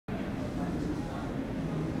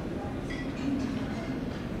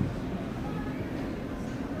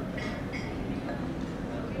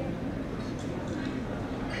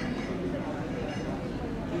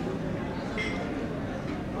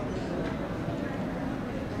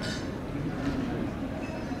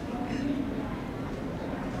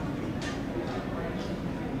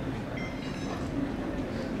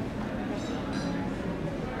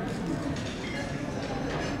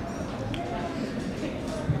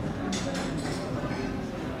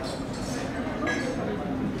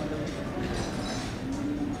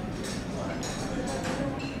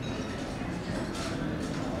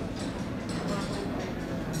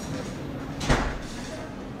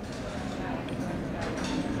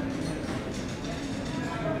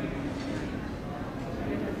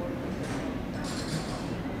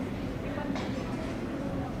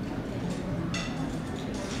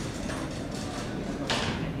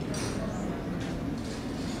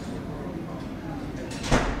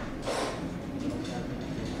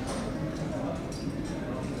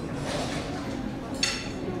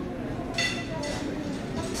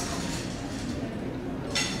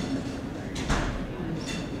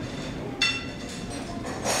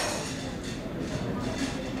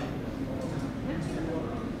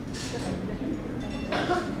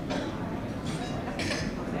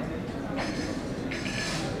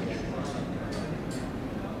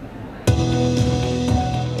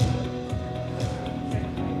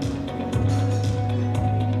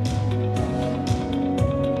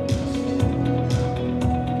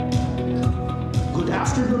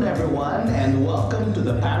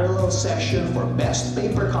for Best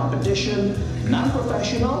Paper Competition,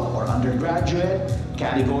 Non-Professional or Undergraduate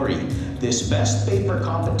category. This Best Paper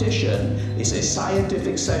Competition is a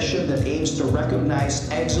scientific session that aims to recognize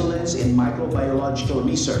excellence in microbiological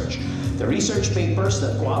research. The research papers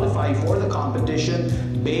that qualify for the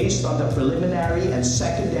competition based on the preliminary and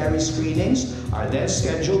secondary screenings are then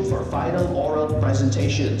scheduled for final oral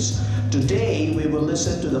presentations. Today, we will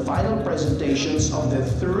listen to the final presentations of the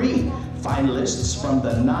 3 finalists from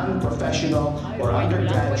the non-professional or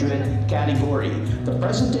undergraduate category. The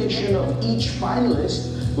presentation of each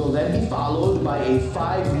finalist will then be followed by a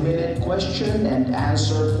 5-minute question and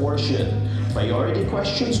answer portion. Priority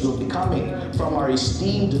questions will be coming from our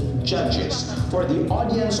esteemed judges. For the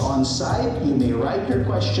audience on site, you may write your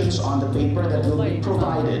questions on the paper that will be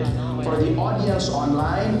provided. For the audience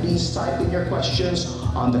online, please type in your questions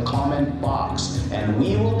on the comment box, and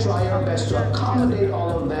we will try our best to accommodate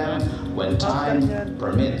all of them when time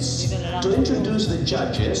permits. To introduce the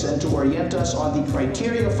judges and to orient us on the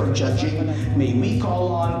criteria for judging, may we call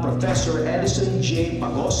on Professor Edison J.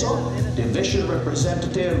 Pagoso, Division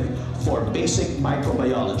Representative for Basic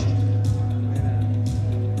Microbiology.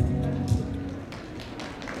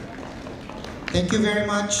 Thank you very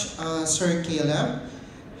much, Sir Caleb.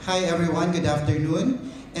 Hi everyone, good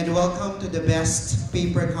afternoon, and welcome to the Best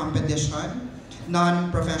Paper Competition,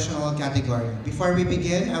 Non-Professional category. Before we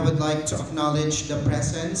begin, I would like to acknowledge the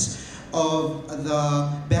presence of the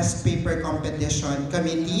Best Paper Competition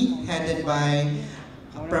Committee headed by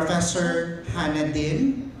Professor Hannah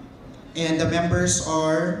Din, and the members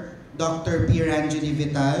are Dr. P. Ranjini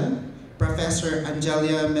Vital, Professor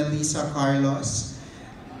Angelia Melissa Carlos,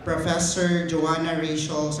 Professor Joanna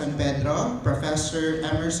Rachel San Pedro, Professor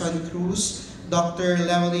Emerson Cruz, Dr.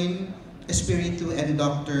 Llewellyn Espiritu, and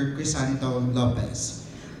Dr. Crisanto Lopez.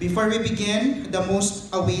 Before we begin the most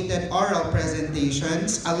awaited oral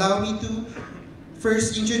presentations, allow me to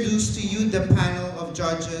first introduce to you the panel of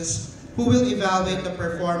judges who will evaluate the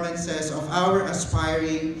performances of our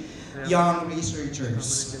aspiring young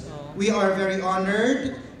researchers. We are very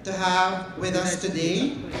honored to have with us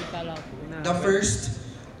today the first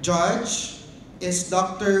judge is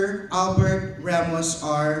Dr. Albert Ramos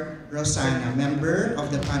R. Rosana, member of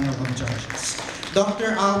the panel of judges.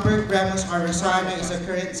 Dr. Albert Ramos R. Rosana is a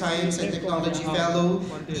current Science and Technology Fellow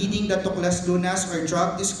leading the Tuklas Lunas or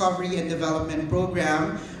Drug Discovery and Development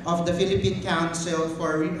Program of the Philippine Council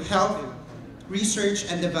for Health Research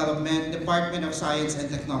and Development, Department of Science and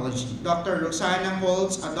Technology. Dr. Rosana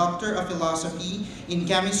holds a Doctor of Philosophy in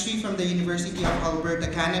Chemistry from the University of Alberta,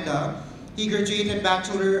 Canada. He graduated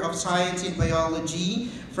Bachelor of Science in Biology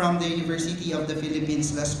from the University of the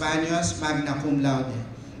Philippines, Las Bañas, magna cum laude,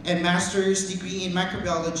 and Master's degree in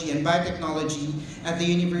Microbiology and Biotechnology at the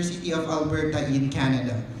University of Alberta in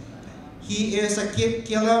Canada. He is a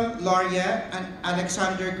Killam Laureate, an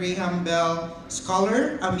Alexander Graham Bell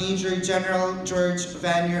Scholar, a Major General George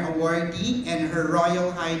Vanier Awardee, and Her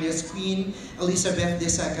Royal Highness Queen Elizabeth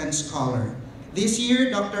II Scholar. This year,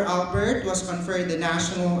 Dr. Albert was conferred the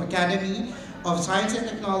National Academy of Science and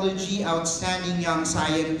Technology Outstanding Young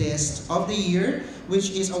Scientist of the Year,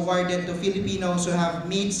 which is awarded to Filipinos who have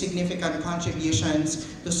made significant contributions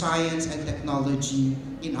to science and technology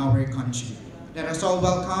in our country. Let us all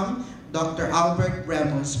welcome Dr. Albert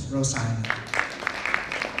Ramos Rosana.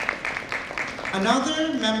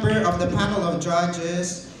 Another member of the panel of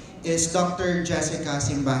judges is Dr. Jessica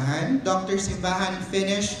Simbahan. Dr. Simbahan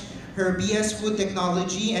finished her BS Food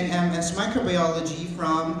Technology and MS Microbiology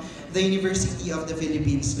from the University of the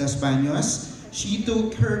Philippines, Las Bañas. She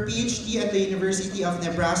took her PhD at the University of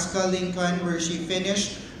Nebraska-Lincoln, where she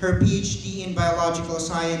finished her PhD in Biological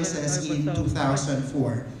Sciences in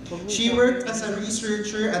 2004. She worked as a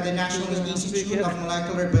researcher at the National Institute of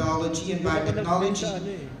Molecular Biology and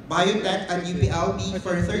Biotechnology, Biotech at UPLB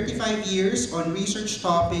for 35 years on research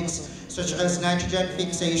topics such as nitrogen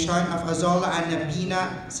fixation of Azolla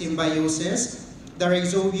annapina symbiosis, the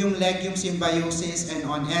Rhizobium legume symbiosis, and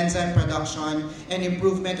on enzyme production and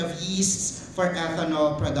improvement of yeasts for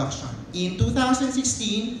ethanol production. In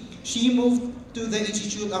 2016, she moved to the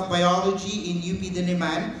Institute of Biology in UP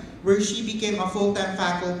Diliman, where she became a full-time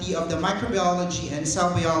faculty of the Microbiology and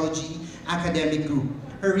Cell Biology academic group.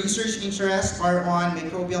 Her research interests are on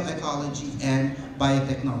microbial ecology and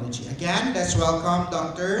biotechnology. Again, let's welcome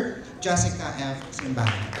Dr. Jessica F.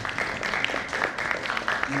 Simbahan.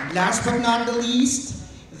 And last but not the least,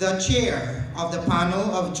 the chair of the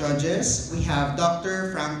panel of judges, we have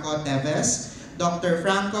Dr. Franco Teves. Dr.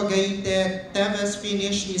 Franco Gaite Teves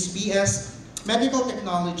finished his BS Medical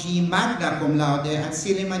Technology magna cum laude at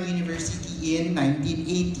Silliman University in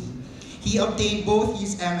 1980. He obtained both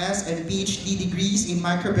his MS and PhD degrees in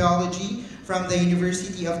microbiology from the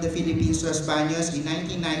University of the Philippines, Los Baños in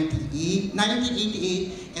 1988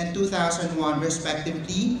 and 2001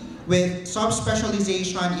 respectively, with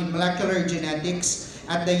subspecialization in molecular genetics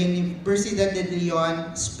at the Universidad de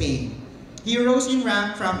Leon, Spain. He rose in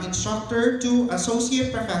rank from instructor to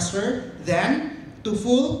associate professor, then to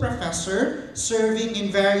full professor, serving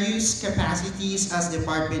in various capacities as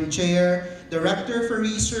department chair, director for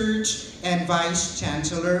research, and vice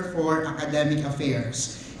chancellor for academic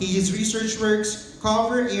affairs. His research works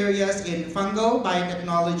cover areas in fungal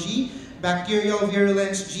biotechnology, bacterial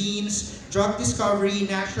virulence, genes, drug discovery,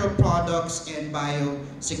 natural products, and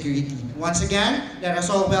biosecurity. Once again, let us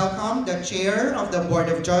all welcome the Chair of the Board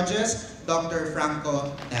of Judges, Dr. Franco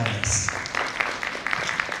Neves.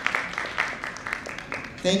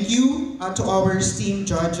 Thank you to our esteemed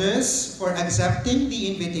judges for accepting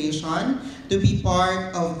the invitation to be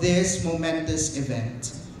part of this momentous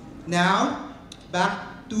event. Now, back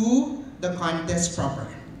to the contest proper.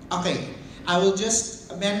 Okay, I will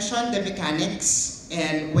just mention the mechanics,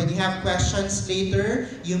 and when you have questions later,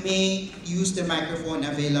 you may use the microphone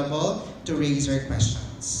available to raise your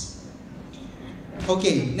questions.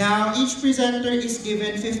 Okay, now each presenter is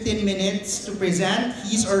given 15 minutes to present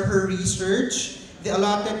his or her research. The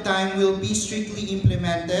allotted time will be strictly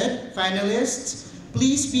implemented. Finalists,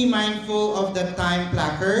 please be mindful of the time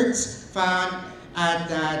placards found at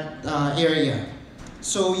that area.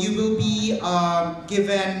 So you will be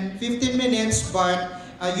given 15 minutes, but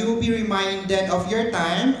you will be reminded of your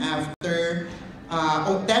time after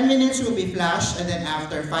 10 minutes will be flashed, and then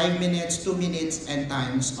after 5 minutes, 2 minutes, and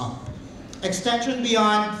time's up. Extension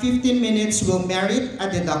beyond 15 minutes will merit a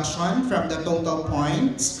deduction from the total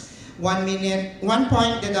points. 1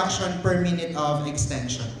 point deduction per minute of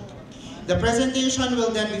extension. The presentation will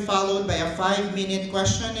then be followed by a 5-minute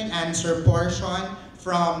question and answer portion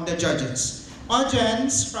from the judges.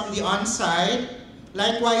 Audience from the on-site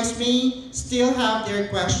likewise may still have their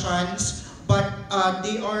questions, but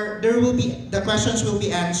the questions will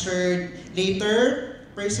be answered later,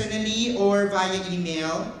 personally, or via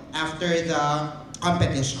email after the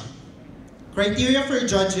competition. Criteria for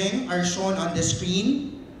judging are shown on the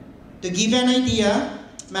screen. To give an idea,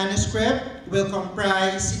 manuscript will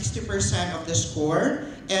comprise 60% of the score,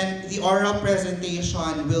 and the oral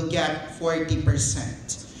presentation will get 40%.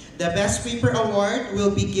 The Best Paper Award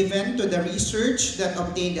will be given to the research that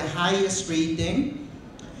obtained the highest rating.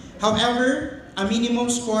 However, a minimum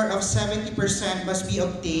score of 70% must be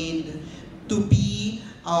obtained to be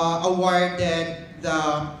awarded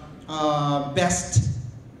the Best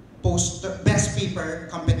Paper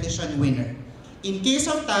Competition winner. In case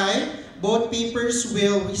of tie, both papers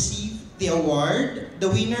will receive the award. The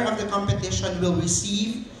winner of the competition will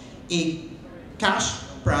receive a cash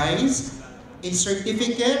prize, a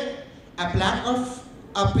certificate, a plaque of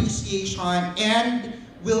appreciation, and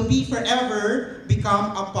will be forever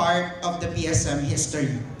become a part of the PSM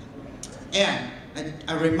history. And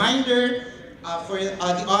a reminder for the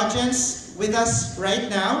audience with us right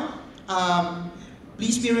now,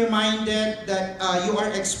 please be reminded that you are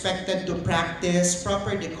expected to practice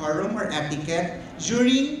proper decorum or etiquette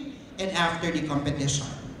during and after the competition.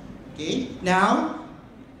 Okay? Now,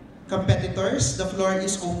 competitors, the floor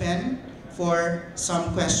is open for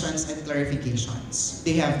some questions and clarifications.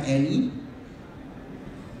 Do you have any?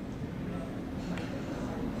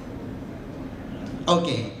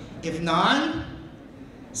 Okay. If none,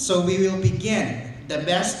 so we will begin the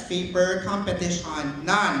Best Paper Competition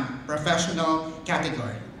non-professional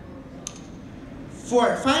category.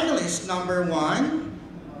 For finalist number 1,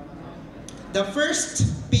 the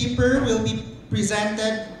first paper will be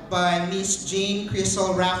presented by Ms. Jane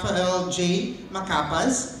Crystal Raphael J.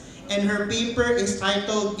 Macapas, and her paper is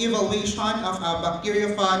titled Evaluation of a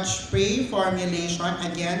Bacteriophage Spray Formulation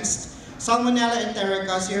Against Salmonella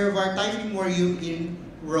enterica cerevisiae typhimurium in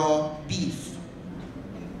raw beef.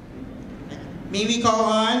 May we call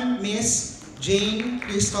on Ms. Jane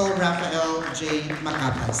Crystal Raphael J.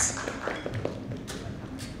 Macapas.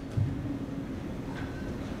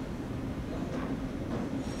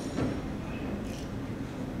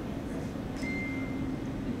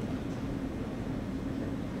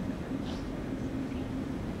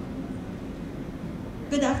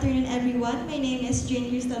 Good afternoon, everyone. My name is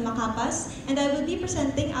Jane Crystal Macapas, and I will be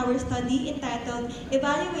presenting our study entitled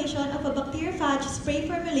Evaluation of a Bacteriophage Spray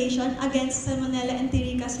Formulation Against Salmonella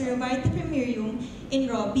enterica cerevisiae typhimurium in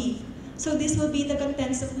Raw Beef. So this will be the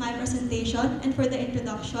contents of my presentation, and for the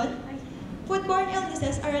introduction, foodborne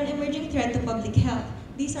illnesses are an emerging threat to public health.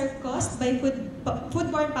 These are caused by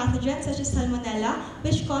foodborne pathogens such as Salmonella,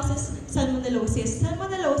 which causes salmonellosis.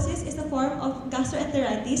 Salmonellosis is a form of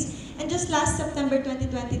gastroenteritis, And just last September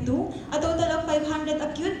 2022, a total of 500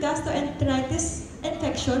 acute gastroenteritis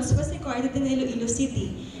infections was recorded in Iloilo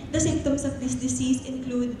City. The symptoms of this disease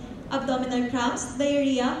include abdominal cramps,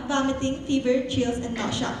 diarrhea, vomiting, fever, chills, and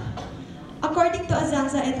nausea. According to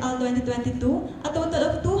Azanza et al. 2022, a total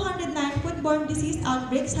of 209 foodborne disease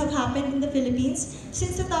outbreaks have happened in the Philippines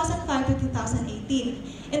since 2005 to 2018.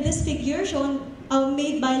 In this figure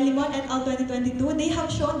made by Limon et al. 2022, they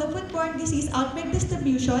have shown the foodborne disease outbreak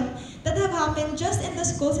distribution that have happened just in the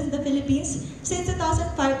schools in the Philippines since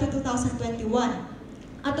 2005 to 2021.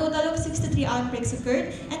 A total of 63 outbreaks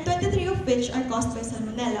occurred, and 23 of which are caused by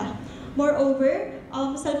Salmonella. Moreover,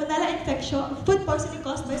 Salmonella infection, food poisoning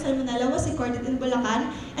caused by Salmonella was recorded in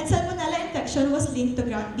Bulacan, and Salmonella infection was linked to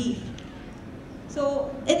ground beef.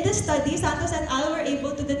 So, in this study, Santos et al. Were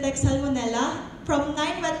able to detect Salmonella from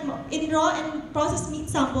in raw and processed meat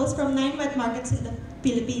samples from 9 wet markets in the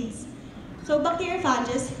Philippines. So,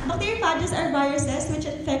 bacteriophages. Bacteriophages are viruses which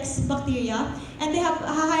infects bacteria, and they have a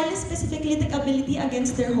highly specific lytic ability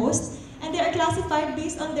against their host. And they are classified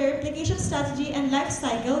based on their replication strategy and life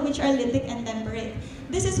cycle, which are lytic and temperate.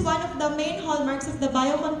 This is one of the main hallmarks of the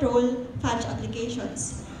biocontrol phage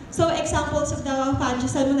applications. So examples of the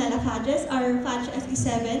Salmonella phages are phage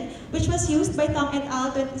SE7, which was used by Tong et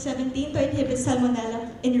al. 2017 to inhibit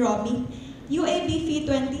Salmonella in raw meat.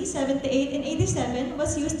 UAB-Phi20, 78 and 87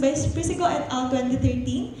 was used by Prisigo et al.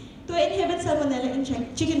 2013 to inhibit Salmonella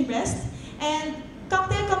in chicken breast. And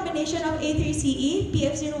cocktail combination of A3CE,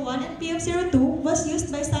 PF01, and PF02 was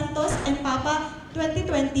used by Santos and Papa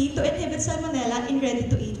 2020 to inhibit Salmonella in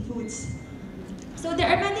ready-to-eat foods. So there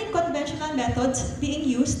are many conventional methods being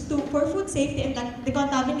used for food safety and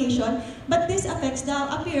decontamination, but this affects the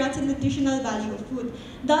appearance and nutritional value of food.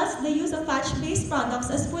 Thus, the use of phage-based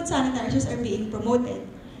products as food sanitizers are being promoted.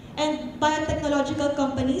 And biotechnological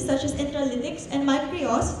companies such as Intralytics and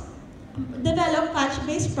Micreos develop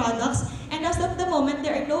phage-based products, and as of the moment,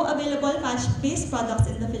 there are no available phage-based products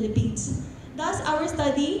in the Philippines. Thus, our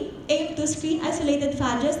study aimed to screen isolated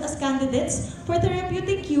phages as candidates for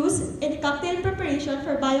therapeutic use in cocktail preparation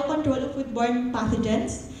for biocontrol of foodborne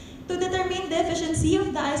pathogens, to determine the efficiency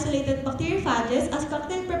of the isolated bacteriophages as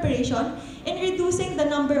cocktail preparation in reducing the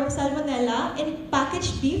number of Salmonella in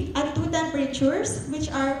packaged beef at 2 temperatures,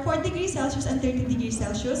 which are 4 degrees Celsius and 30 degrees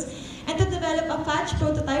Celsius, and to develop a phage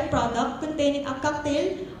prototype product containing a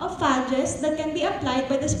cocktail of phages that can be applied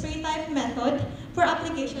by the spray type method for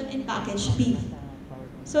application in packaged beef.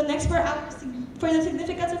 So next, for the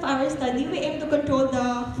significance of our study, we aim to control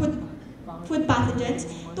the food pathogens,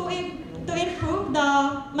 to improve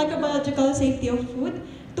the microbiological safety of food,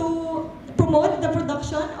 to promote the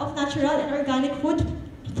production of natural and organic food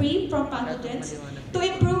free from pathogens, to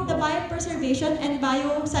improve the biopreservation and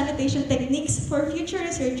biosanitation techniques for future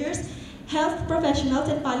researchers, health professionals,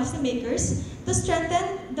 and policymakers, to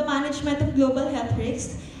strengthen the management of global health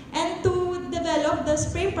risks, and to develop the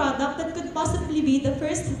spray product that could possibly be the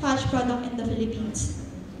first phage product in the Philippines.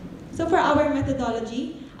 So for our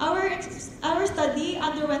methodology, our study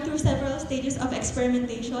underwent through several stages of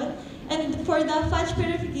experimentation, and for the phage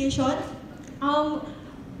purification,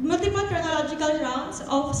 multiple chronological rounds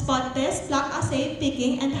of spot test, plaque assay,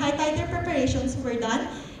 picking, and high titer preparations were done,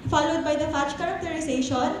 followed by the phage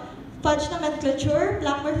characterization, phage nomenclature,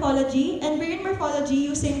 plaque morphology, and virion morphology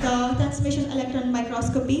using the transmission electron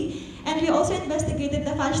microscopy. And we also investigated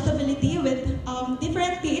the phage stability with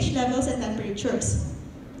different pH levels and temperatures.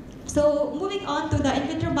 So moving on to the in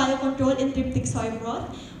vitro biocontrol in tryptic soy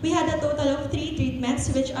broth, we had a total of 3 treatments,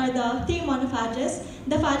 which are the 3 monophages,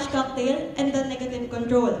 the phage cocktail, and the negative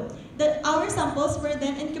control. Our samples were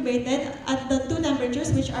then incubated at the 2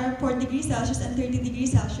 temperatures, which are 4 degrees Celsius and 30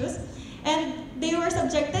 degrees Celsius, and they were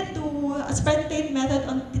subjected to a spread plate method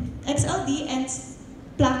on XLD and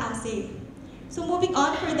plaque assay. So moving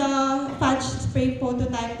on, for the phage spray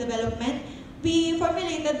prototype development, we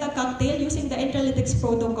formulated the cocktail using the Intralytics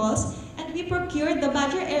protocols, and we procured the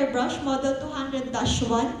Badger airbrush model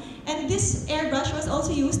 200-1, and this airbrush was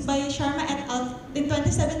also used by Sharma et al. In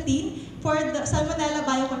 2017 for the Salmonella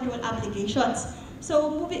biocontrol applications.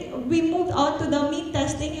 So we moved on to the meat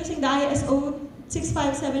testing using the ISO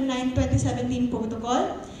 6579-2017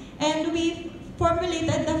 protocol, and we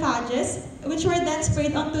formulated the phages, which were then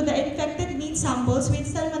sprayed onto the infected meat samples with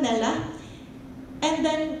Salmonella, and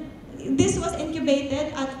then this was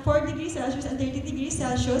incubated at 4 degrees Celsius and 30 degrees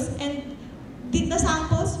Celsius, and the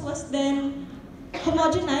samples was then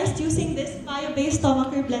homogenized using this bio-based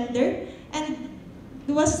stomacher blender, and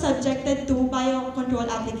was subjected to biocontrol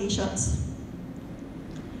applications.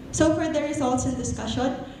 So for the results and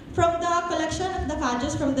discussion, from the collection of the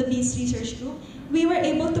phages from the BEAST research group, we were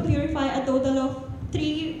able to purify a total of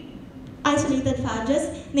 3 isolated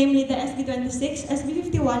phages, namely the SB26,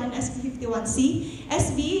 SB51, and SB51C.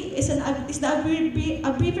 SB is the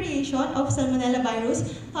abbreviation of Salmonella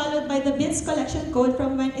virus, followed by the bits collection code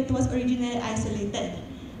from when it was originally isolated.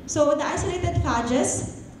 So the isolated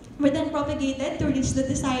phages were then propagated to reach the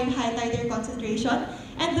desired high titer concentration,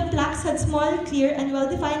 and the plaques had small, clear, and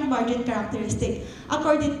well-defined margin characteristic.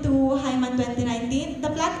 According to Hyman 2019, the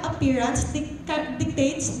plaque appearance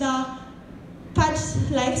dictates the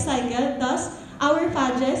phage life cycle. Thus, our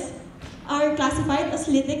phages are classified as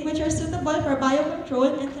lytic, which are suitable for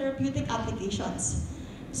biocontrol and therapeutic applications.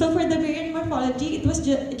 So for the variant morphology, it was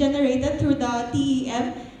generated through the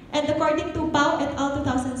TEM, and according to Pao et al.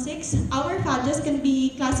 2006, our phages can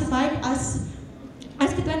be classified as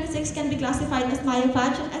SB26 can be classified as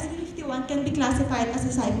myophage, and SB51 can be classified as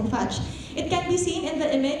a cyphophage. It can be seen in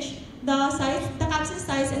the image, the capsid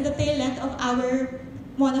size, and the tail length of our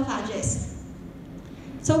monophages.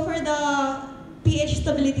 So for the pH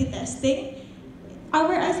stability testing,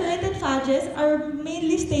 our isolated phages are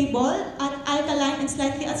mainly stable at alkaline and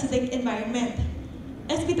slightly acidic environment.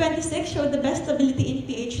 SB26 showed the best stability in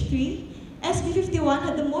pH 3. SB51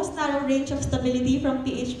 had the most narrow range of stability from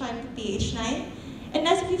pH 5 to pH 9. And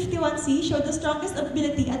SB51C showed the strongest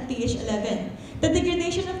ability at pH 11. The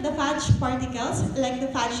degradation of the phage particles, like the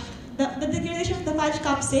degradation of the phage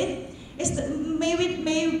capsid, may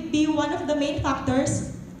be one of the main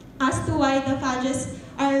factors as to why the phages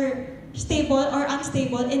are stable or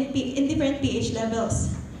unstable in different pH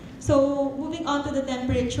levels. So moving on to the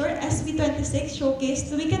temperature, SB26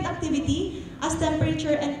 showcased weakened activity as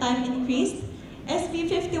temperature and time increased.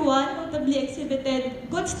 SB51 notably exhibited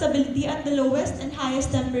good stability at the lowest and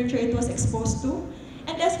highest temperature it was exposed to.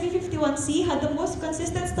 And SB51C had the most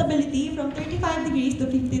consistent stability from 35 degrees to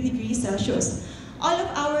 50 degrees Celsius. All of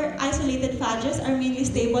our isolated phages are mainly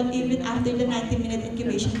stable even after the 90-minute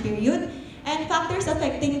incubation period. And factors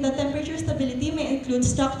affecting the temperature stability may include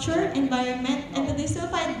structure, environment, and the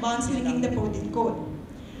disulfide bonds linking the protein code.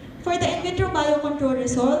 For the in vitro biocontrol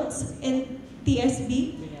results in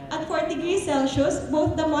TSB, at 4 degrees Celsius,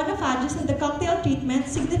 both the monophages and the cocktail treatment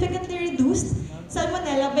significantly reduced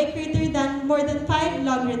Salmonella by greater than more than 5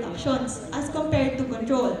 log reductions as compared to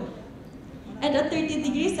control. And at 30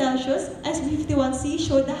 degrees Celsius, SB51C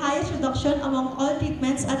showed the highest reduction among all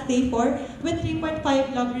treatments at day 4 with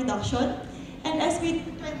 3.5 log reduction. And SB26,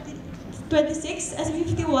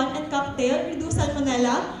 SB51, and cocktail reduced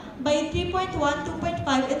Salmonella by 3.1,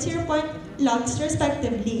 2.5, and 0. logs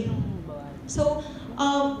respectively. So,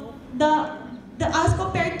 as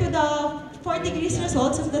compared to the 4 degrees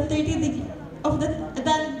results of the 30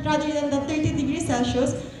 rather than the 30 degrees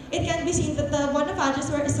Celsius, it can be seen that the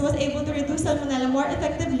monophages was able to reduce Salmonella more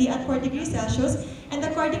effectively at 4 degrees Celsius. And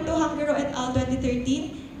according to Hangaro et al.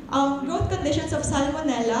 2013, growth conditions of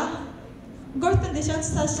Salmonella, growth conditions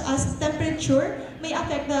such as temperature may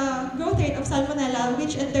affect the growth rate of Salmonella,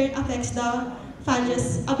 which in turn affects the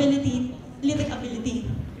phages' lytic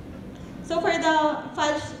ability. So for the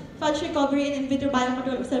phage recovery and in vitro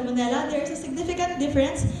biocontrol of Salmonella, there is a significant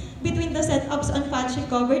difference between the setups on phage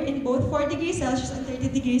recovered in both 4 degrees Celsius and 30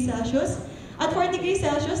 degrees Celsius. At 4 degrees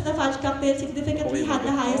Celsius, the phage cocktail significantly had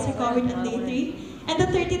the highest recovered on day 3. And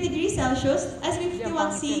at 30 degrees Celsius,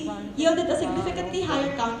 SB51C yielded a significantly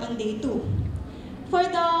higher count on day 2. For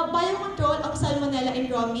the biocontrol of Salmonella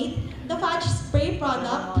in raw meat, the phage spray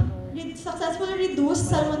product successfully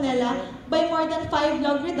reduced Salmonella by more than 5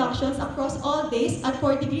 log reductions across all days at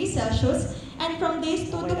 4 degrees Celsius and from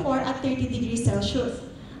days 2 to 4 at 30 degrees Celsius.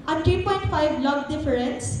 A 3.5 log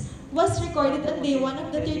difference was recorded on day 1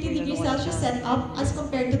 of the 30 degrees Celsius setup as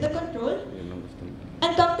compared to the control.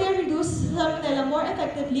 And cocktail reduced Salmonella more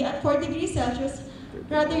effectively at 4 degrees Celsius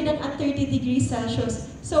rather than at 30 degrees Celsius.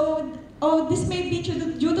 So, this may be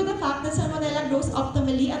due to the fact that Salmonella grows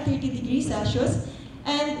optimally at 30 degrees Celsius,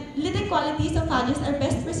 and lytic qualities of phages are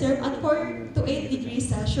best preserved at 4 to 8 degrees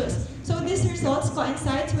Celsius. So these results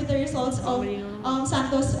coincides with the results of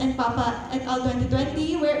Santos and Papa et al.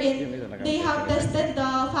 2020, wherein they have tested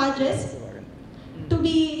the phages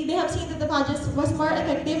they have seen that the phages was more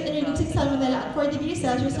effective in reducing Salmonella at 4 degrees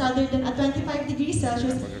Celsius rather than at 25 degrees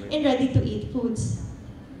Celsius in ready-to-eat foods.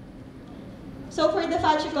 So for the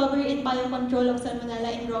phage recovery and biocontrol of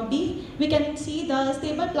Salmonella in raw beef, we can see the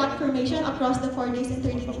stable plaque formation across the 4 days in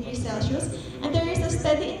 30 degrees Celsius, and there is a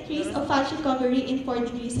steady increase of phage recovery in 4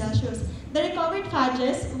 degrees Celsius. The recovered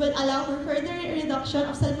phages will allow for further reduction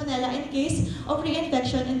of Salmonella in case of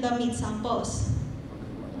reinfection in the meat samples.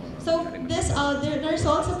 So the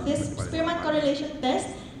results of this Spearman correlation test,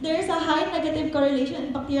 there is a high negative correlation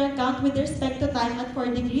in bacterial count with respect to time at 4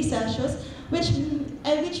 degrees Celsius, which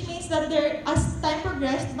and which means that as time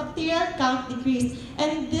progressed, bacterial count decreased.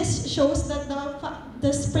 And this shows that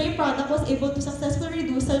the spray product was able to successfully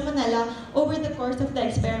reduce salmonella over the course of the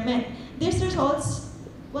experiment. These results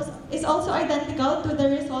is also identical to the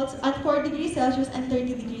results at 4 degrees Celsius and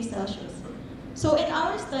 30 degrees Celsius. So in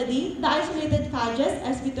our study, the isolated phages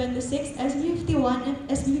SB26, SB51, and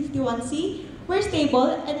SB51C were stable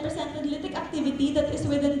and presented lytic activity that is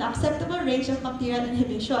within the acceptable range of bacterial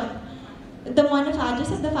inhibition. The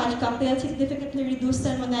monophages of the phage cocktail significantly reduced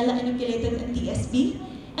salmonella inoculated in TSB,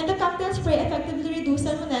 and the cocktail spray effectively reduced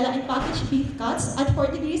salmonella in packaged beef cuts at 4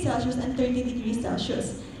 degrees Celsius and 30 degrees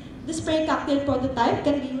Celsius. The spray cocktail prototype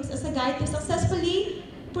can be used as a guide to successfully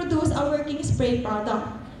produce a working spray product.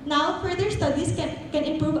 Now, further studies can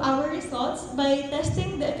improve our results by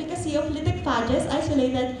testing the efficacy of lytic phages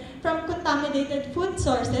isolated from contaminated food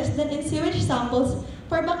sources then in sewage samples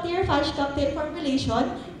for bacteriophage cocktail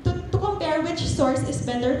formulation to compare which source is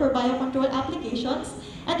better for biocontrol applications,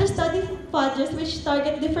 and to study phages which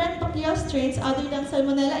target different bacterial strains other than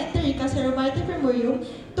Salmonella enterica cerebrata primurium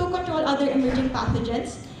to control other emerging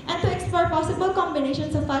pathogens, and to explore possible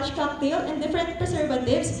combinations of phage cocktail and different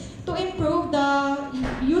preservatives to improve the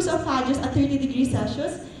use of phages at 30 degrees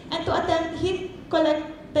Celsius, and to attempt to collect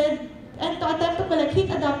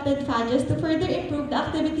heat-adapted phages to further improve the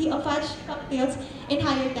activity of phage cocktails in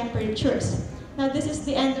higher temperatures. Now, this is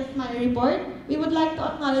the end of my report. We would like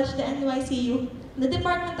to acknowledge the NYCU, the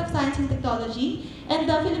Department of Science and Technology, and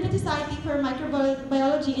the Philippine Society for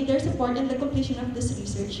Microbiology in their support in the completion of this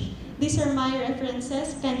research. These are my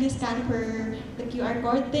references. Kindly scan for the QR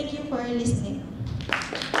code. Thank you for listening.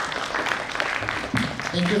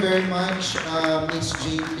 Thank you very much, Ms.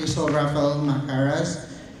 Jane Crystal Rafael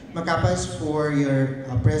Macapas, for your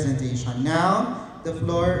presentation. Now, the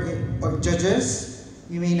floor, or judges,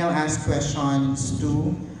 you may now ask questions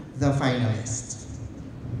to the finalists.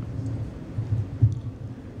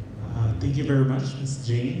 Thank you very much, Ms.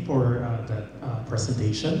 Jane, for that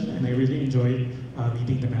presentation, and I really enjoyed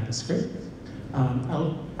reading the manuscript.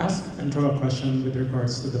 I'll ask and throw a question with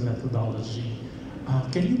regards to the methodology.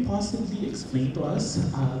 Can you possibly explain to us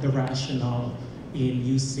the rationale in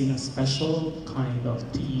using a special kind of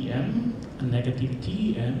TEM, a negative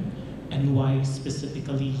TEM, and why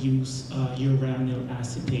specifically use uranyl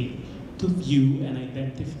acetate to view and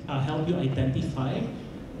help you identify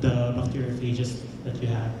the bacteriophages that you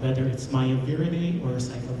have, whether it's myoviridae or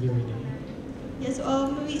cycloviridae? Yes,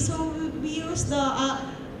 we use for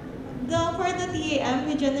the TAM,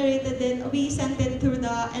 we generated it, we sent it through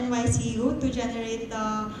the NYCU to generate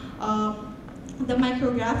the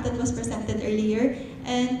micrograph that was presented earlier.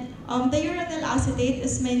 And the uranyl acetate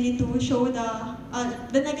is mainly to show the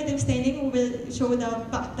negative staining will show the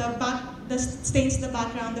stains the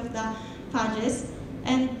background of the phages.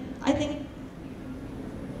 And I think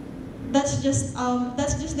that's just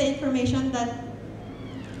the information that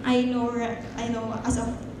I know as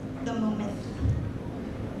of the moment.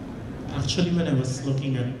 Actually, when I was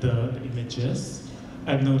looking at the images,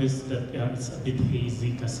 I've noticed that it's a bit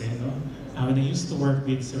hazy kasi, no? When I used to work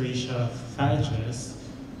with Serratia phages,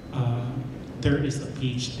 there is a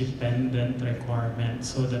pH-dependent requirement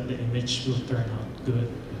so that the image will turn out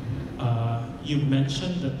good. You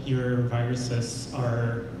mentioned that your viruses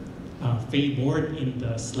are favored in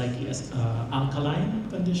the slightly alkaline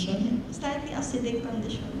condition? Slightly acidic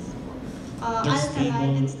conditions. They're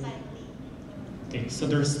Alkaline and stable. slightly. Okay, so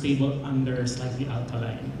they're stable under slightly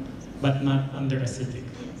alkaline, but not under acidic.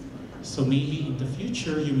 Yes. So maybe in the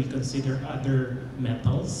future, you may consider other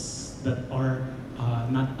metals that are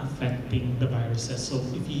not affecting the viruses. So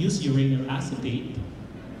if you use uranyl acetate,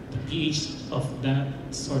 the pH of that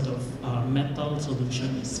sort of metal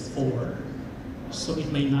solution is 4. So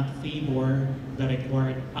it may not favor the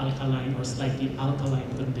required alkaline or slightly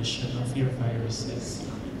alkaline condition of your viruses.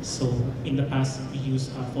 So in the past, we use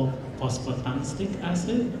phosphotungstic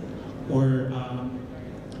acid or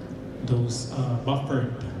those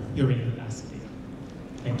buffered uranyl acetate.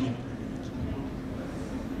 Thank you.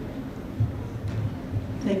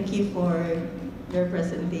 Thank you for your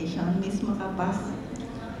presentation, Ms. Macapas.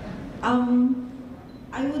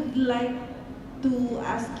 I would like to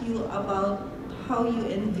ask you about how you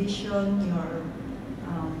envision your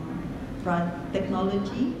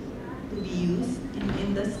technology to be used in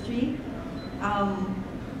industry.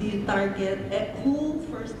 Do you target,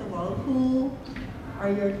 first of all, who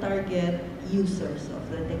are your target users of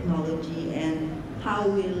the technology, and how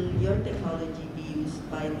will your technology be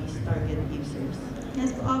used by these target users?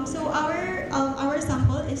 Yes, so our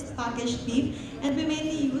sample is packaged beef, and we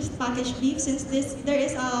mainly use packaged beef since there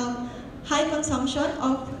is a high consumption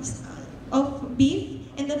of beef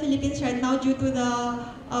in the Philippines right now due to the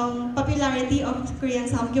popularity of Korean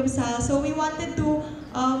samgyeopsal. So we wanted to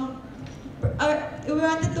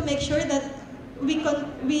make sure that we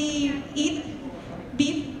eat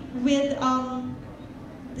beef with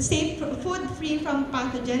safe food free from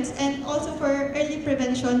pathogens, and also for early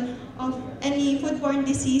prevention of any foodborne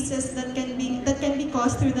diseases that can be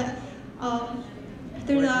caused through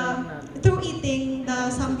eating the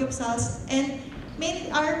samgyeopsals. And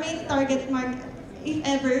our main target market, if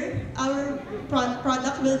ever our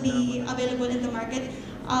product will be available in the market,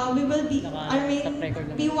 our main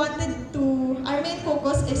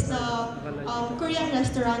focus is the Korean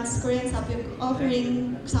restaurants, Korean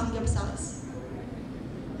offering samgyeopsals.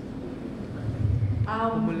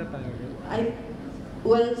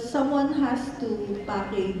 Well, someone has to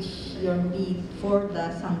package your meat for the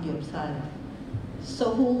samgyeopsal.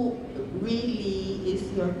 So who really is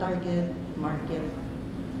your target market?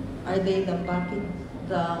 Are they the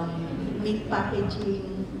meat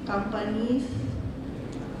packaging companies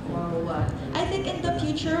or what? I think in the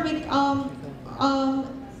future,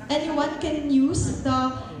 anyone can use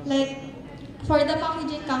for the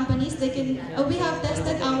packaging companies. We have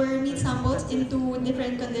tested our meat samples into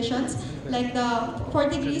different conditions. Like the 4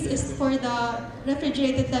 degrees is for the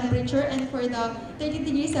refrigerated temperature, and for the 30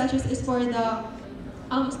 degrees Celsius is for the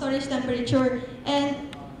storage temperature.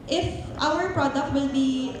 And if our product will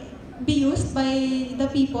be used by the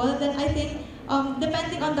people, then I think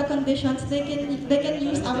depending on the conditions, they can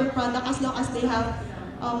use our product as long as they have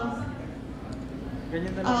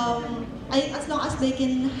as long as they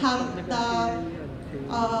can have the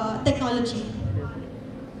technology.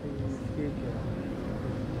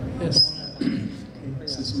 Yes.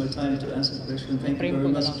 This is my time to answer the question. Thank you very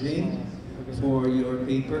much, Jane, for your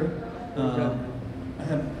paper. I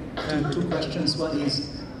have two questions. One is,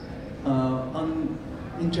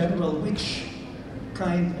 in general, which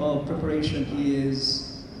kind of preparation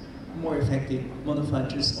is more effective,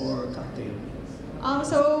 monophages or cocktail?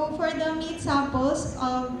 So for the meat samples,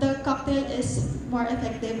 the cocktail is more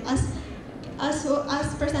effective. As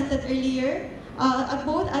presented earlier,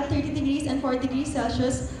 both at 30 degrees and 4 degrees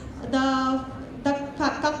Celsius, the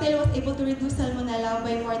cocktail was able to reduce salmonella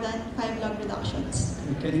by more than 5 log reductions.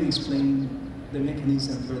 Can you explain the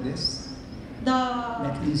mechanism for this?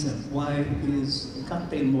 Why is a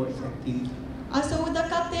cocktail more effective? So the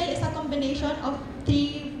cocktail is a combination of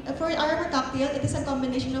for our cocktail, it is a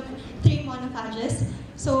combination of 3 monophages.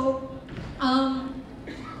 So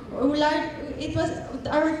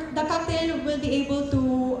the cocktail will be able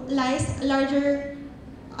to lyse wider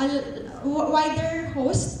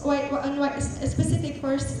host, specific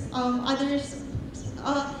for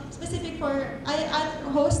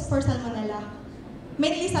host for salmonella,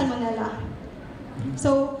 mainly salmonella.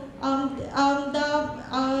 So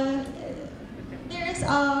there is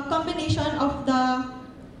a combination of the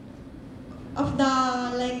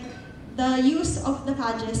use of the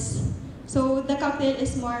phages. So the cocktail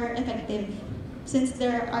is more effective since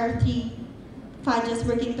there are 3 phages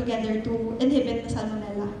working together to inhibit the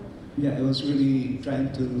salmonella. Yeah, I was really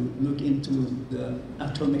trying to look into the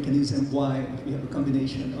actual mechanism why we have a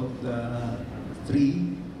combination of the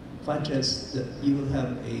 3 phages that you will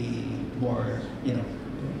have a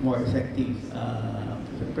more effective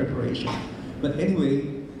preparation. But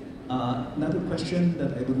anyway, another question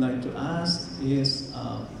that I would like to ask is,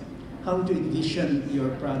 how do you envision your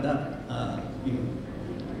product?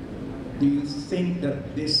 Do you think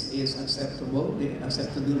that this is acceptable, the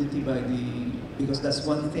acceptability because that's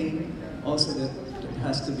one thing also that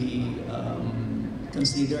has to be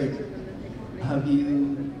considered. Have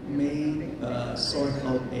you made sort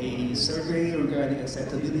of a survey regarding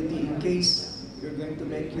acceptability in case you're going to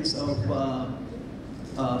make use of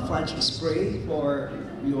fudge spray for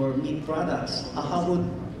your meat products? How would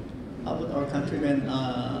our countrymen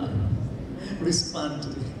respond to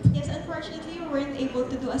it? Yes, unfortunately, we weren't able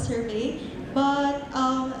to do a survey, but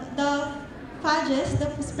the phages,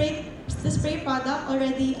 the spray product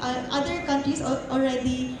already, other countries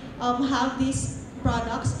already have these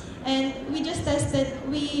products, and we just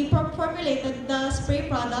formulated the spray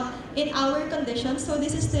product in our conditions. So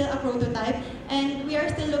this is still a prototype, and we are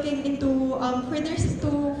still looking into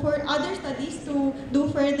for other studies to do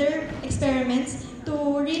further experiments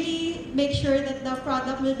to really make sure that the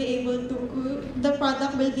product will be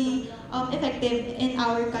effective in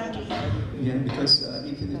our country. Yeah, because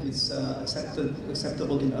even if it's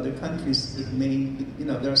acceptable in other countries, it may,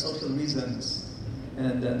 there are social reasons,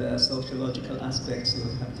 and the sociological aspects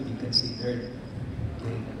will have to be considered.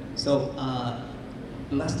 Okay. So,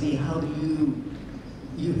 lastly, how do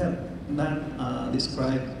you have not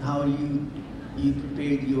described how you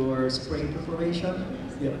prepared your spray preparation?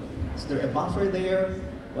 Yeah. Is there a buffer there?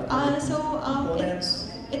 What are the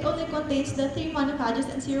components? It only contains the 3 monophages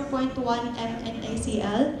and 0.1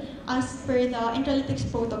 mNaCl as per the intralytics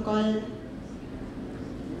protocol.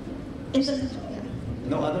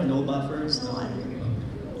 No other, no buffers? No other.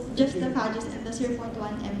 Just the phages and the 0.1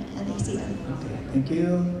 mNaCl. Okay, thank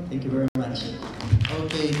you. Thank you very much.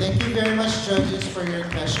 Okay, thank you very much, judges, for your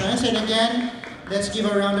questions. And again, let's give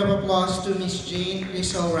a round of applause to Miss Jane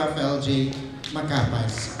Rizal Rafael J.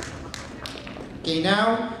 Macapas. Okay,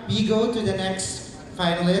 now we go to the next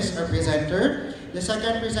finalist or presenter. The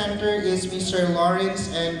second presenter is Mr.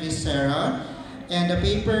 Lawrence N. Vicera, and the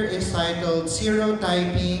paper is titled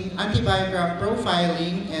Serotyping, Antibiogram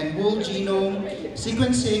Profiling, and Whole Genome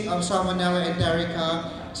Sequencing of Salmonella enterica,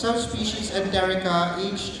 subspecies enterica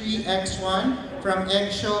H3X1 from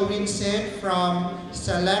eggshell rinsed from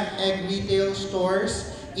select egg retail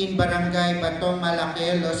stores in Barangay Batong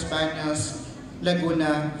Malake, Los Baños,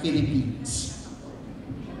 Laguna, Philippines.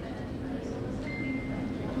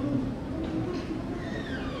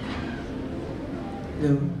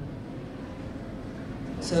 Hello.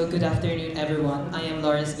 So good afternoon, everyone. I am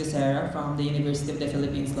Lawrence Vicera from the University of the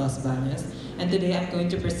Philippines, Los Baños, and today I'm going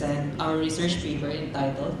to present our research paper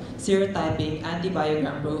entitled Serotyping,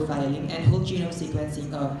 Antibiogram Profiling, and Whole Genome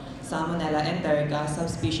Sequencing of Salmonella enterica,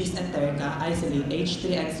 subspecies enterica, isolate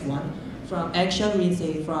H3X1 from eggshell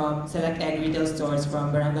rinsed from select egg retail stores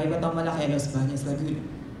from Barangay Batong Malake, Los Baños, Laguna.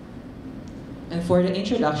 And for the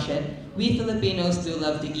introduction, we Filipinos do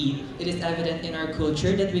love to eat. It is evident in our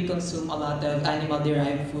culture that we consume a lot of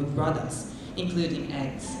animal-derived food products, including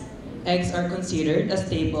eggs. Eggs are considered a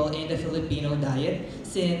staple in the Filipino diet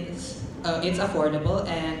since it's affordable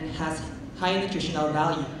and has high nutritional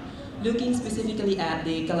value. Looking specifically at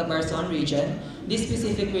the Calabarzon region, this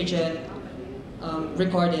specific region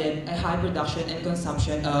recorded a high production and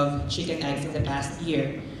consumption of chicken eggs in the past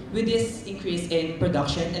year. With this increase in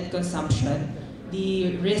production and consumption,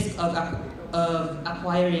 the risk of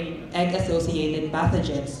acquiring egg-associated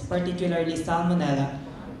pathogens, particularly Salmonella,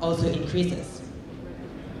 also increases.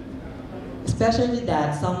 Especially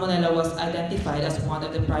that Salmonella was identified as one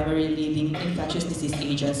of the primary leading infectious disease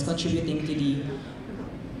agents contributing to the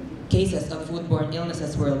cases of foodborne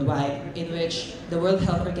illnesses worldwide, in which the World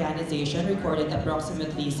Health Organization recorded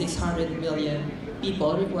approximately 600 million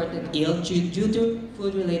people reported ill due to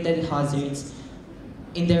food-related hazards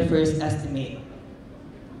in their first estimate.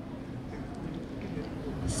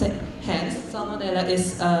 Hence, Salmonella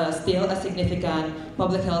is still a significant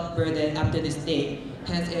public health burden up to this day.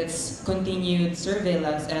 Hence, its continued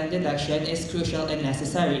surveillance and detection is crucial and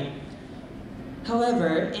necessary.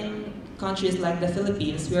 However, in countries like the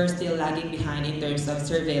Philippines, we are still lagging behind in terms of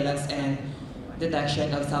surveillance and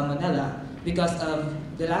detection of Salmonella because of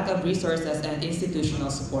the lack of resources and institutional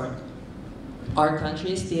support. Our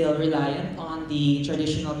country is still reliant on the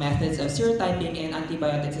traditional methods of serotyping and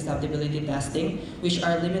antibiotic susceptibility testing, which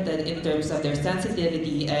are limited in terms of their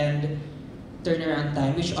sensitivity and turnaround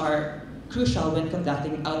time, which are crucial when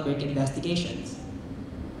conducting outbreak investigations.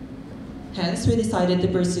 Hence, we decided to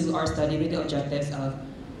pursue our study with the objectives of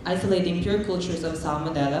isolating pure cultures of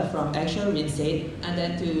Salmonella from eggshell rinsed, and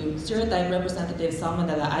then to serotype representative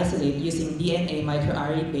Salmonella isolate using DNA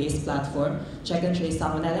microarray-based platform check and trace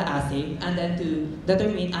Salmonella assay, and then to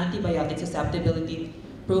determine antibiotic susceptibility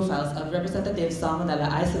profiles of representative Salmonella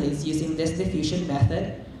isolates using this diffusion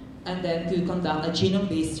method, and then to conduct a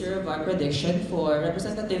genome-based serovar prediction for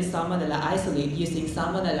representative Salmonella isolate using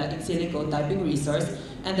Salmonella in silico typing resource,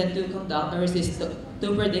 and then to conduct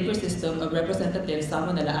to predict resistance of representative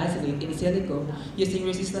Salmonella isolate in silico using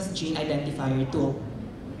resistance gene identifier tool.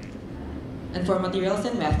 And for materials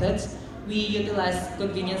and methods, we utilized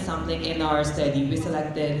convenience sampling in our study. We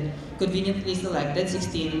conveniently selected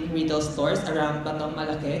 16 retail stores around Batong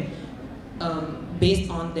Malake based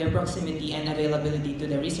on their proximity and availability to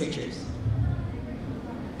the researchers.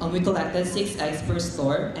 We collected 6 eggs per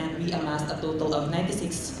store, and we amassed a total of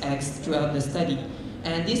 96 eggs throughout the study.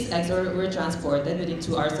 And these eggs were transported within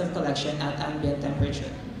 2 hours of collection at ambient temperature.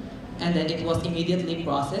 And then it was immediately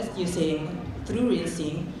processed through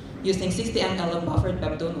rinsing using 60 ml of buffered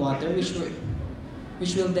peptone water,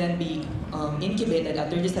 which will then be incubated at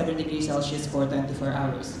 37 degrees Celsius for 24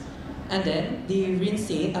 hours. And then the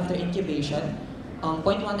rinsate after incubation,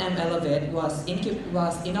 0.1 ml of it was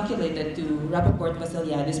inoculated to Rappaport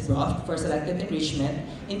Vasiliadis broth for selective enrichment,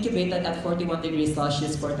 incubated at 41 degrees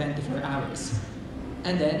Celsius for 24 hours.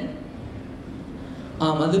 And then,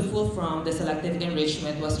 a loophole from the selective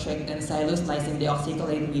enrichment was tricked in silose-lysine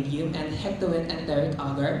deoxycholate medium and hectoin enteric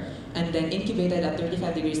agar, and then incubated at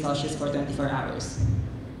 35 degrees Celsius for 24 hours.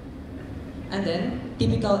 And then,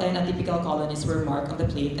 typical and atypical colonies were marked on the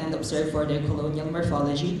plate and observed for their colonial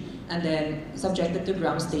morphology, and then subjected to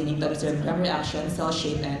gram staining to observe gram reaction, cell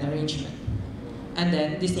shape, and arrangement. And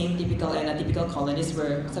then, the same typical and atypical colonies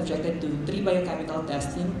were subjected to 3 biochemical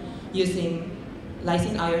testing using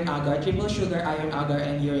lysine iron agar, triple sugar iron agar,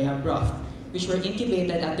 and urea broth, which were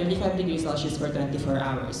incubated at 35 degrees Celsius for 24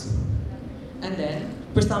 hours. And then,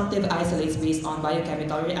 presumptive isolates based on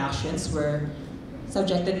biochemical reactions were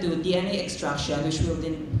subjected to DNA extraction,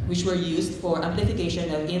 which were used for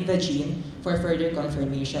amplification of in the gene for further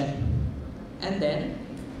confirmation. And then,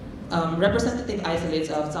 representative isolates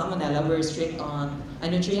of Salmonella were stripped on a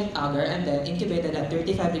nutrient agar and then incubated at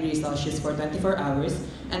 35 degrees Celsius for 24 hours.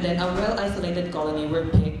 And then a well-isolated colony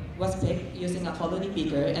was picked using a colony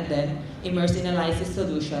picker and then immersed in a lysis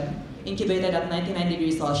solution, incubated at 99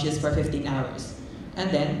 degrees Celsius for 15 hours. And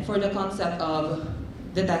then, for the concept of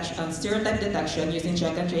stereotype detection using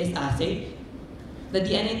check and trace assay, the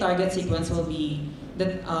DNA target sequence will be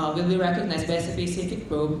recognized by a specific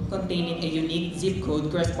probe containing a unique zip code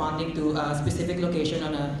corresponding to a specific location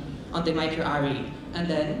on the microarray. And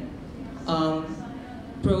then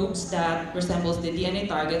probes that resembles the DNA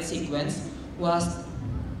target sequence was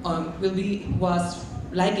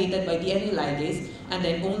ligated by DNA ligase, and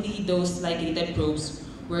then only those ligated probes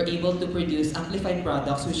were able to produce amplified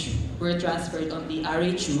products which were transferred on the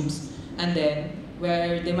array tubes, and then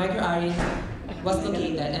where the microarray was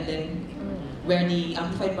located, and then where the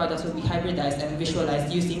amplified products will be hybridized and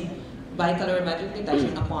visualized using bicolorimetric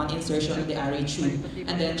detection upon insertion in the array tube,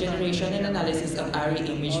 and then generation and analysis of array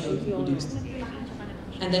image will be produced.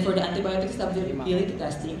 And then for the antibiotic stability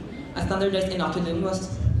testing, a standardized inoculum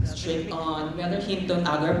was stripped on Weller-Hinton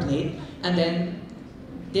agar plate, and then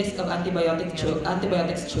discs of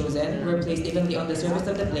antibiotics chosen were placed evenly on the surface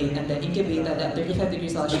of the plate and then incubated at 35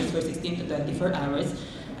 degrees Celsius for 16 to 24 hours.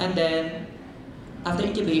 And then, after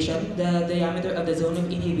incubation, the diameter of the zone of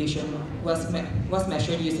inhibition was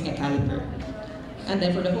measured using a caliper. And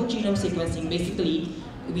then for the whole genome sequencing, basically,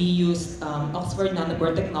 we used Oxford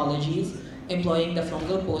Nanopore Technologies, employing the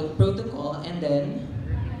fungal protocol, and then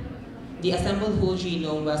the assembled whole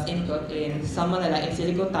genome was input in Salmonella in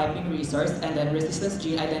silico typing resource and then resistance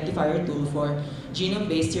gene identifier tool for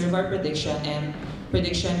genome-based serovar prediction and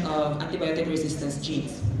prediction of antibiotic resistance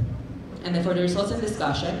genes. And then for the results and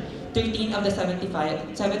discussion, 13 of the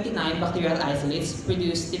 79 bacterial isolates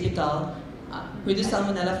produced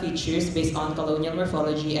Salmonella features based on colonial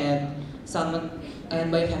morphology and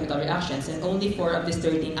biochemical reactions, and only 4 of these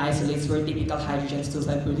 13 isolates were typical hydrogen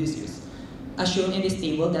sulfide producers. As shown in this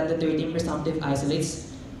table, that the 13 presumptive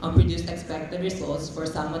isolates produced expected results for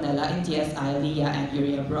Salmonella in TSI, LEA, and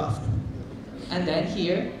urea broth. And then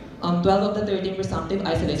here, 12 of the 13 presumptive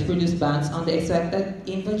isolates produced bands on the expected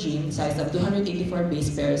INVA gene size of 284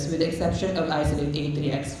 base pairs, with the exception of isolate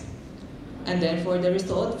A3X. And then for the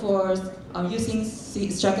result for using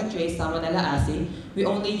check and trace Salmonella assay, we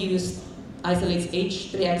only used isolates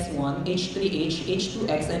H3X1, H3H,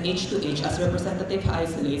 H2X, and H2H as representative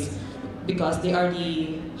isolates because they are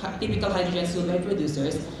the typical hydrogen sulfide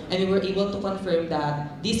producers, and we were able to confirm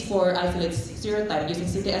that these 4 isolates serotyped using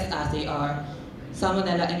CTS assay are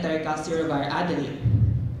Salmonella enterica serovar adelaide.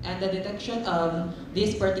 And the detection of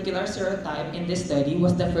this particular serotype in this study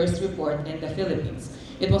was the first report in the Philippines.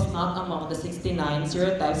 It was not among the 69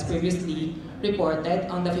 serotypes previously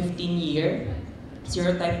reported on the 15-year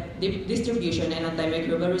serotype distribution and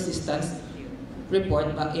antimicrobial resistance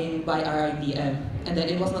report by RIDM. And then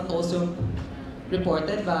it was not also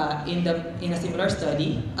reported in a similar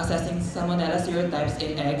study assessing Salmonella serotypes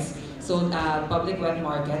in eggs sold at public wet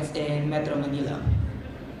markets in Metro Manila.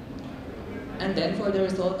 And then for the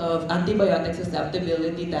result of antibiotic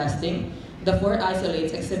susceptibility testing, the 4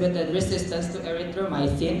 isolates exhibited resistance to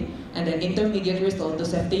erythromycin, and then intermediate result to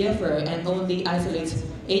ceftiofur, and only isolates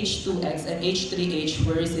H2X and H3H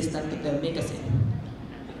were resistant to telmicacin.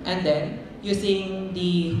 And then, using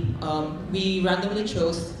we randomly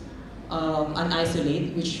chose an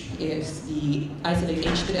isolate, which is the isolate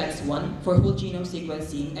H3X1 for whole genome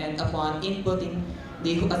sequencing, and upon inputting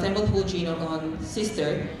the assembled whole genome on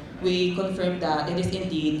sister, we confirmed that it is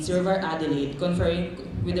indeed serovar adelaide, conferring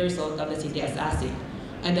with the result of the CTS assay.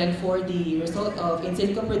 And then for the result of in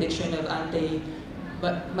silico prediction of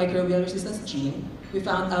antimicrobial resistance gene, we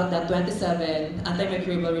found out that 27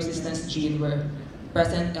 antimicrobial resistance genes were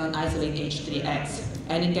present on isolate H3X,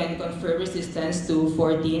 and it can confer resistance to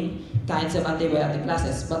 14 kinds of antibiotic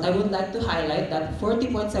classes. But I would like to highlight that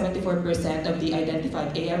 40.74% of the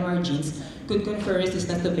identified AMR genes could confer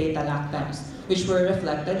resistance to beta-lactams, which were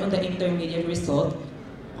reflected on the intermediate result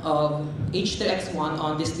of H3X1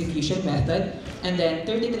 on this diffusion method, and then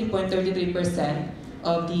 33.33%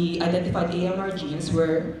 of the identified AMR genes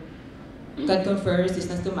could confer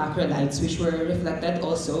resistance to macrolides, which were reflected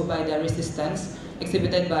also by the resistance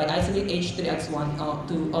exhibited by isolate H3X1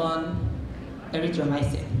 on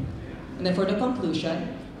erythromycin. And then for the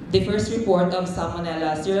conclusion, the first report of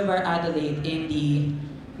Salmonella serovar adelaide in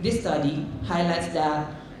this study highlights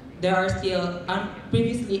that there are still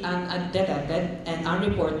previously undetected and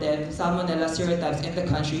unreported Salmonella serotypes in the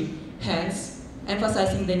country, hence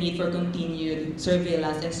emphasizing the need for continued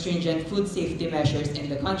surveillance and stringent food safety measures in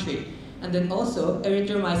the country. And then also,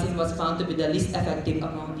 erythromycin was found to be the least effective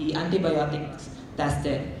among the antibiotics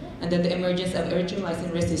tested, and that the emergence of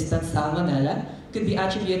erythromycin-resistant Salmonella could be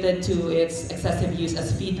attributed to its excessive use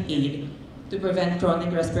as feed aid to prevent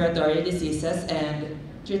chronic respiratory diseases and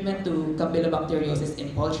treatment to Campylobacteriosis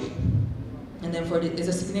in poultry. And then for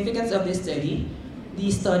the significance of this study,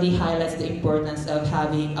 the study highlights the importance of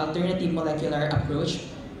having alternative molecular approach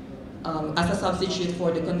as a substitute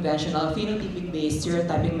for the conventional phenotypic-based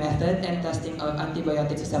serotyping method and testing of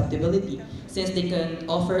antibiotic susceptibility, since they can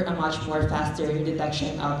offer a much more faster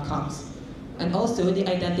detection outcomes. And also, the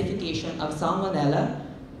identification of Salmonella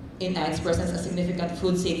in eggs presents a significant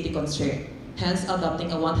food safety concern. Hence,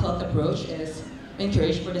 adopting a One Health approach is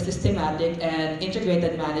encouraged for the systematic and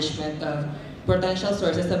integrated management of potential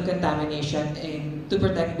sources of contamination to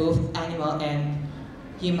protect both animal and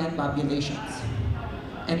human populations.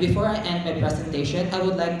 And before I end my presentation, I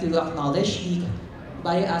would like to acknowledge the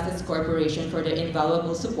Bioassets Corporation for their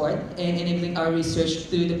invaluable support in enabling our research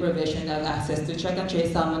through the provision of access to track and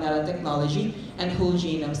trace Salmonella technology and whole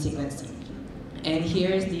genome sequencing. And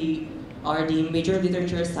here's the major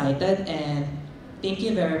literature cited, and thank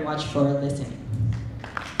you very much for listening.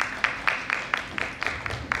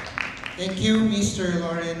 Thank you, Mr.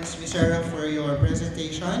 Lawrence Becerra, for your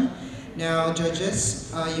presentation. Now,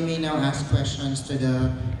 judges, you may now ask questions to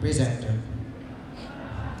the presenter.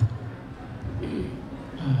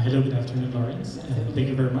 Hello, good afternoon, Lawrence. Thank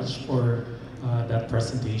you very much for that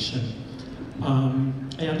presentation.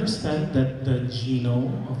 I understand that the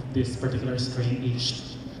genome of this particular strain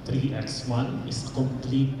H3X1 is a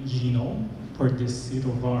complete genome for this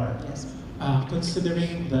serovar. Yes.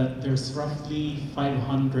 Considering that there's roughly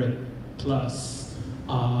 500 plus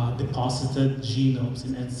deposited genomes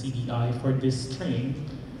in NCBI for this strain,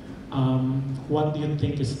 what do you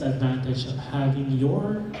think is the advantage of having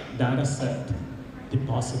your data set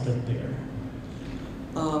deposited there?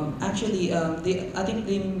 I think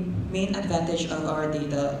the main advantage of our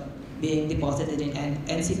data being deposited in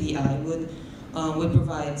NCBI would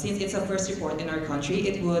provide, since it's a first report in our country,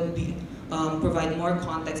 it would provide more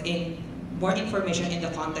more information in the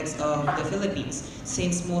context of the Philippines,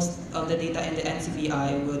 since most of the data in the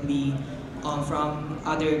NCBI would be from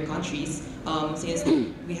other countries. Since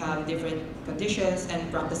we have different conditions and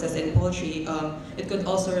practices in poultry, it could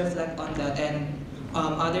also reflect on that, and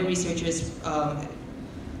other researchers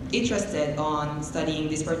interested on studying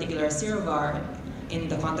this particular serovar in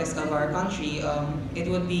the context of our country, it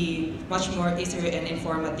would be much more easier and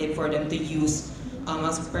informative for them to use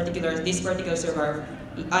this particular serovar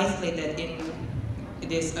isolated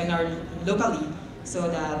in our locally, so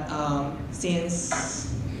that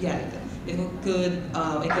it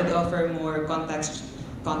could offer more context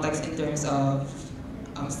in terms of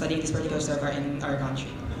studying this particular serovar in our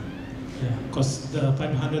country. Yeah, because the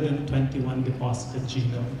 521 deposited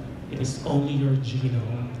genome, it is only your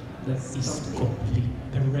genome that is complete.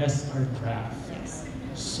 The rest are draft. Yes.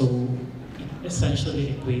 So it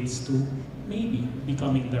essentially equates to maybe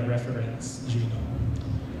becoming the reference genome.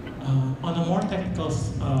 On a more technical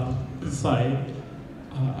side,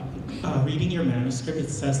 reading your manuscript, it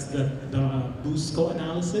says that the BUSCO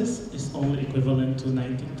analysis is only equivalent to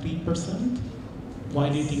 93%. Why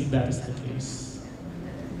do you think that is the case?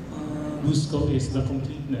 BUSCO is the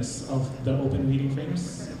completeness of the open reading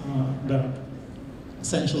frames, the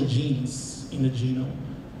essential genes in the genome.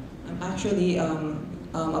 Actually,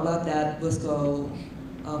 about that BUSCO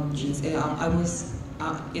genes,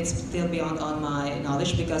 it's still beyond on my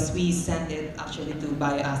knowledge, because we sent it actually to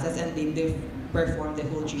Bioassets and they perform the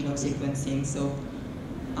whole genome sequencing. So,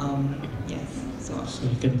 yes. So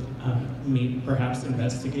you can maybe perhaps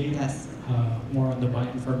investigate more on the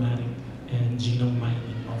bioinformatic and genome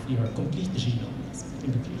mining of your complete genome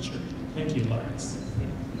in the future. Thank you, Lawrence.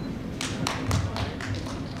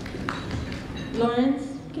 Lawrence,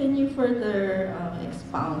 can you further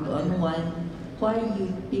expound on why you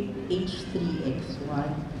picked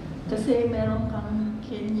H3X1? Kasi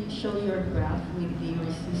can you show your graph with the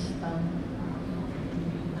resistant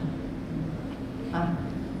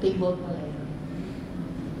table pala yun?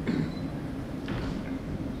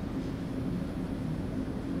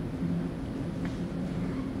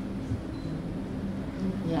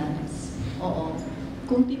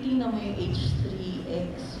 kung titingnan mo yung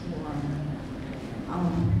H3X1,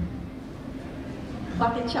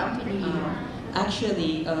 bakit siya ang pinili mo?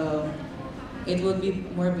 Actually, it would be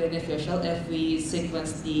more beneficial if we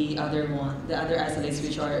sequence the other isolates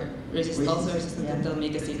which are also resistant to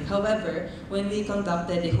telmecazine. However, when we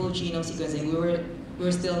conducted the whole genome sequencing, we were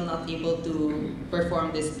still not able to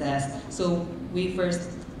perform this test. So we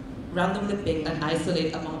first randomly picked an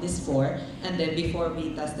isolate among these 4, and then before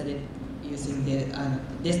we tested it using the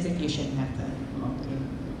distribution method. Okay,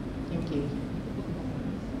 thank you.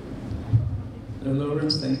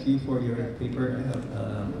 Lawrence, thank you for your paper. I have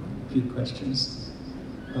a few questions.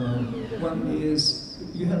 One is,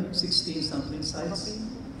 you have 16 sampling sites?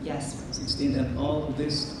 Yes. 16, and all of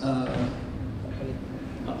this have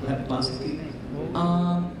positive?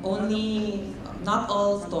 Only, not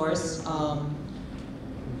all stores.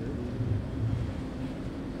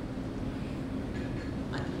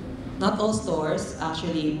 Not all stores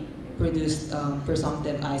actually produced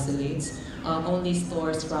presumptive isolates. Only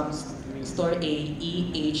stores from store A, E,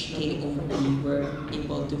 H, K, O, B were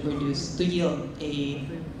able to yield a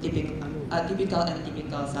typical and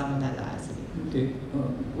typical salmonella isolate. Okay.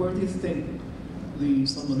 Where do you think the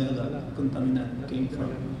salmonella contaminant came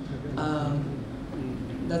from?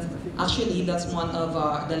 That's one of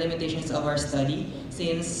the limitations of our study.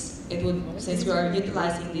 Since we are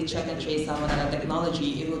utilizing the check and trace salmonella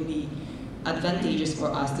technology, it would be advantageous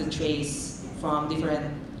for us to trace from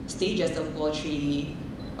different stages of poultry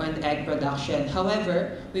and egg production.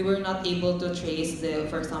 However, we were not able to trace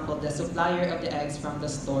for example, the supplier of the eggs from the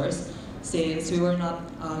stores, since we were not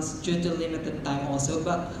due to limited time also.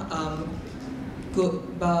 But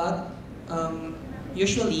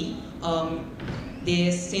usually,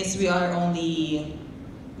 since we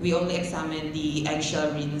only examine the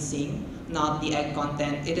eggshell rinsing, not the egg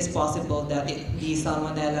content, it is possible that the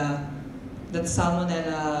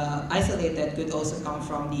salmonella isolated could also come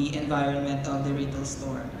from the environment of the retail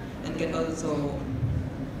store, and can also,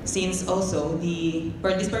 since also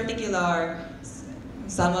this particular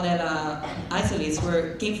salmonella isolates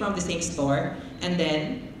came from the same store, and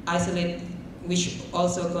then isolate which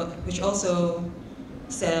also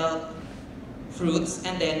sell fruits,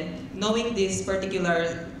 and then knowing this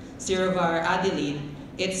particular Serovar Adelaide,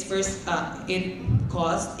 it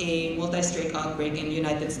caused a multi-strain outbreak in the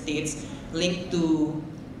United States linked to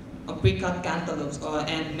pre-cut cantaloupes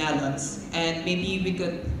and melons, and maybe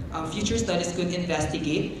future studies could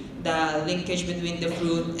investigate the linkage between the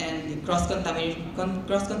fruit and the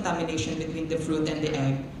cross-contamination between the fruit and the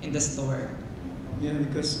egg in the store. Yeah,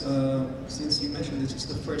 because since you mentioned this is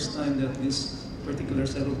the first time that this particular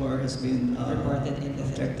Serovar has been reported in the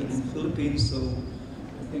detected in the Philippines, so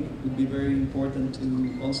I think it would be very important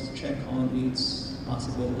to also check on its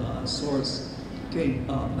possible source. Okay,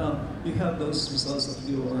 now you have those results of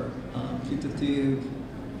your putative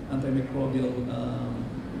antimicrobial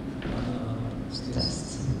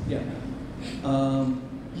Tests. Yeah.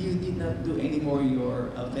 You did not do any more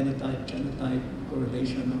your phenotype-genotype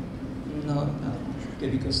correlation? No. Okay,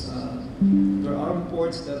 because there are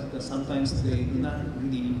reports that sometimes they do not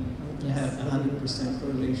really have 100%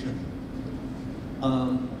 correlation.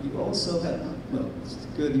 You also have, well, it's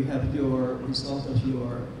good, you have your result of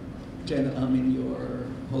your your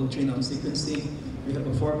whole genome sequencing. You have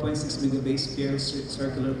a 4.6 megabase pair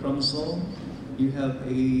circular chromosome. You have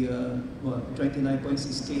a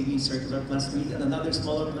 29.6 kb circular plasmid and another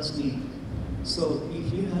smaller plasmid. So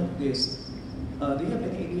if you have this, do you have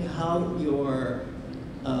any idea how your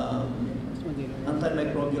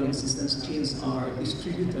antimicrobial resistance genes are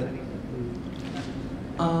distributed?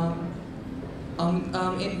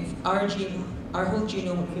 Our whole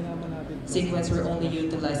genome sequence were only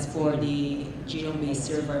utilized for the genome-based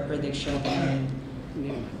Serovar prediction and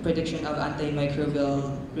prediction of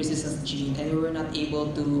antimicrobial resistance gene, and we were not able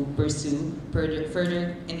to pursue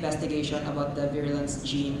further investigation about the virulence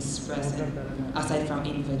genes present aside from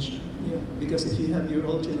InvaGene. Yeah, because if you have your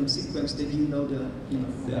whole genome sequence, then you know the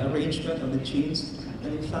arrangement of the genes.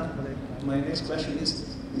 And in fact, my next question is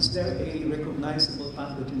there a recognizable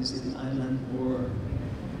pathogens in the island, or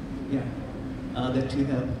that you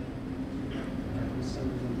have?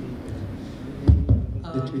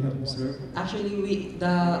 That we have observed? Actually,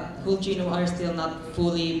 the whole genome are still not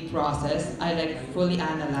fully processed. Fully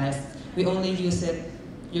analyzed. We only use it.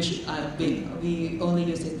 We only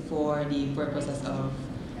use it for the purposes of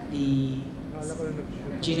the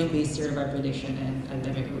genome-based Serovar prediction and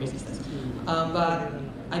antimicrobial resistance. But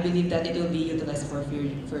I believe that it will be utilized for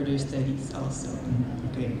further studies also.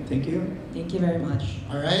 Okay, thank you. Thank you very much.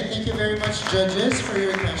 All right, thank you very much, judges, for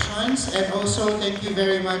your questions, and also thank you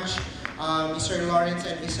very much Mr. Lawrence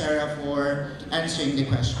and Ms. Sarah for answering the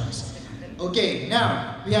questions. Okay,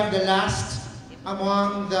 now we have the last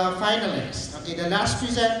among the finalists. Okay, the last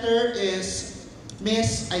presenter is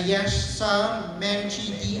Ms. Ayesha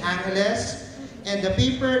Menchi D. Angeles, and the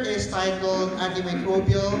paper is titled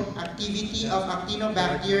Antimicrobial Activity of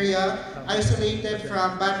Actinobacteria Isolated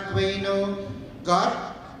from Bat Guano Gut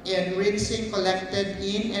and Rinsing Collected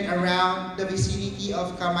in and around the vicinity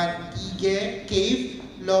of Kamantige Cave,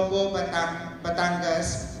 Lobo,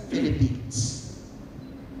 Batangas, Philippines.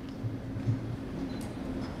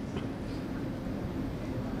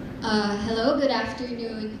 Hello, good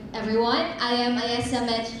afternoon, everyone. I am Ayesha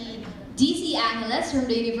Mechi DC Angeles from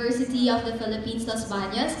the University of the Philippines, Los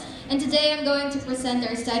Baños, and today I'm going to present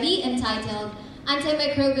our study entitled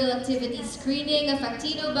Antimicrobial Activity Screening of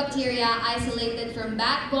Actinobacteria Isolated from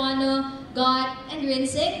Bat Guano, Gut, and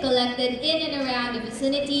Rinsing collected in and around the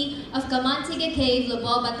vicinity of Kamantige Cave,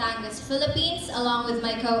 Lobo, Batangas, Philippines, along with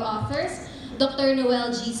my co-authors, Dr.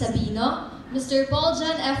 Noel G. Sabino, Mr. Paul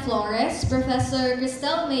John F. Flores, Professor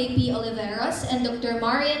Cristel May P. Oliveros, and Dr.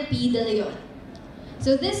 Marian P. De Leon.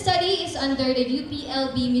 So this study is under the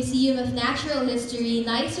UPLB Museum of Natural History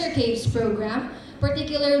Nicer Caves program,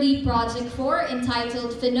 particularly Project 4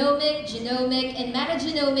 entitled Phenomic, Genomic, and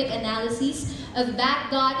Metagenomic Analyses of Bat,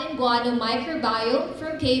 Gut, and Guano Microbiome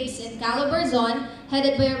from Caves in Calabarzon,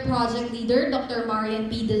 headed by our project leader, Dr. Marian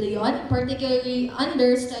P. De Leon, particularly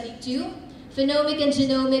under Study 2, Phenomic and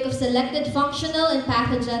Genomic of Selected Functional and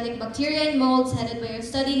Pathogenic Bacteria and Molds, headed by our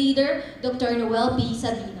study leader, Dr. Noel G.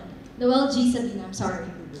 Sabino, I'm sorry.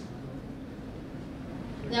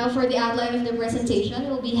 Now for the outline of the presentation,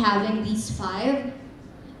 we'll be having these 5.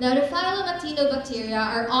 Now the phylum Actinobacteria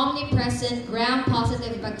are omnipresent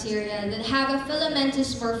gram-positive bacteria that have a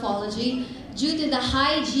filamentous morphology due to the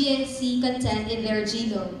high GNC content in their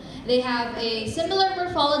genome. They have a similar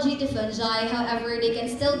morphology to fungi, however, they can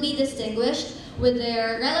still be distinguished with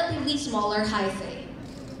their relatively smaller hyphae.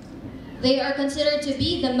 They are considered to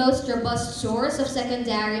be the most robust source of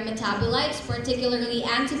secondary metabolites, particularly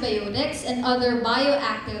antibiotics and other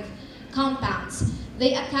bioactive compounds.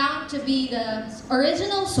 They account to be the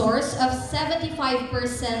original source of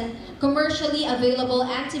 75% commercially available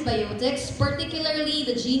antibiotics, particularly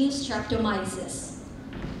the genus Streptomyces.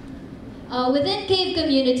 Within cave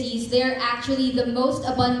communities, they are actually the most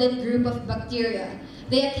abundant group of bacteria.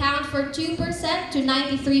 They account for 2% to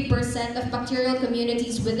 93% of bacterial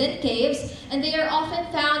communities within caves, and they are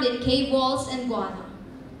often found in cave walls and guano.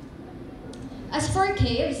 As for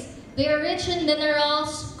caves, they are rich in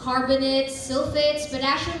minerals, carbonates, sulfates,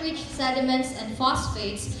 potassium-rich sediments, and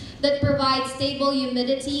phosphates that provide stable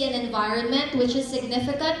humidity and environment, which is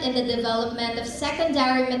significant in the development of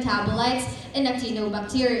secondary metabolites in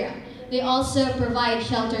actinobacteria. They also provide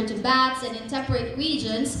shelter to bats, and in temperate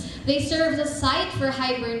regions, they serve as a site for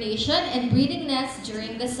hibernation and breeding nests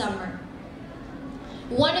during the summer.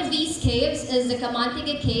 One of these caves is the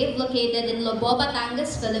Kamantige Cave, located in Lobo,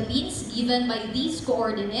 Batangas, Philippines, given by these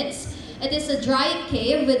coordinates. It is a dry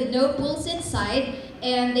cave with no pools inside,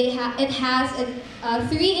 and it has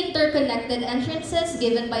 3 interconnected entrances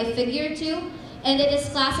given by figure 2, and it is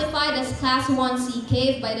classified as Class 1C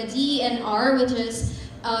cave by the DENR, which is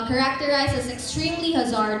characterized as extremely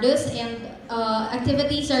hazardous, and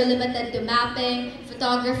activities are limited to mapping,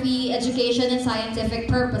 photography, education, and scientific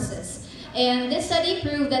purposes. And this study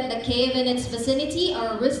proved that the cave and its vicinity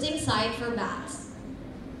are a roosting site for bats.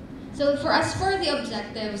 So for the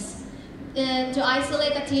objectives, to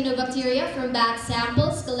isolate actinobacteria from bat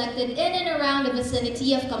samples collected in and around the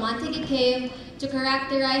vicinity of Kamantige Cave, to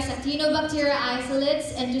characterize actinobacteria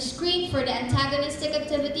isolates, and to screen for the antagonistic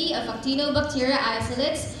activity of actinobacteria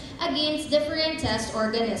isolates against different test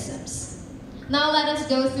organisms. Now let us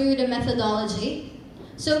go through the methodology.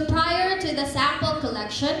 So prior to the sample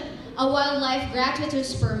collection, a wildlife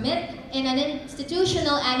gratuitous permit and an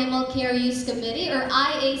institutional animal care use committee, or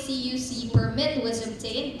IACUC permit, was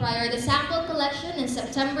obtained prior to sample collection in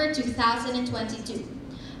September 2022.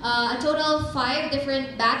 A total of 5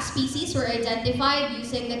 different bat species were identified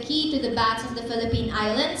using the key to the bats of the Philippine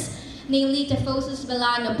Islands, namely Typhosus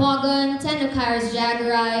melanopogon, Tenochirus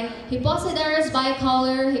jageri, Hipposidaris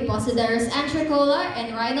bicolor, Hipposidaris antricolor,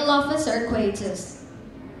 and Rhinolophus arquatus.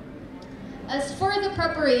 As for the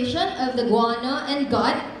preparation of the guano and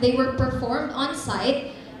gut, they were performed on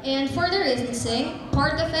site, and for the rinsing,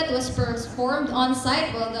 part of it was performed on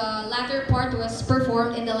site while the latter part was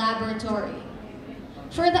performed in the laboratory.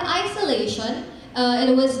 For the isolation,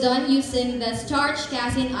 it was done using the starch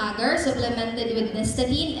casein agar supplemented with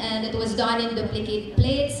nystatin, and it was done in duplicate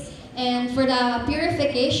plates. And for the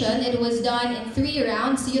purification, it was done in 3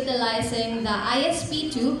 rounds utilizing the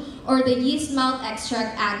ISP2 or the yeast malt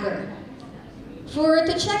extract agar.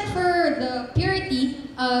 To check for the purity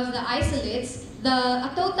of the isolates, a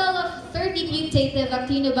total of 30 mutative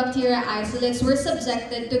actinobacteria isolates were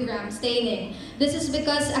subjected to gram staining. This is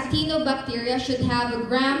because actinobacteria should have a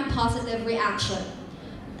gram-positive reaction.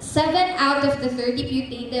 7 out of the 30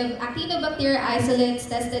 putative actinobacteria isolates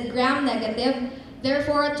tested gram-negative.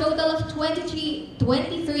 Therefore, a total of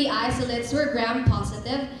 23 isolates were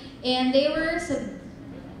gram-positive, and they were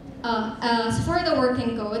for the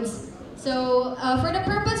working codes. So, for the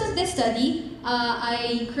purpose of this study,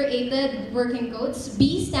 I created working codes.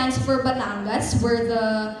 B stands for Batangas, where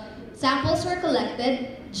the samples were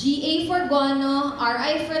collected. GA for guano,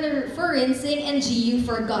 RI for rinsing, and GU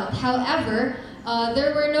for gut. However,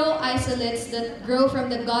 there were no isolates that grow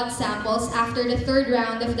from the gut samples after the 3rd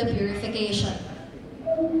round of the purification.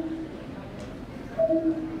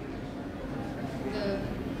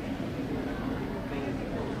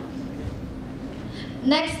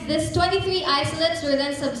 Next, these 23 isolates were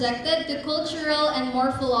then subjected to cultural and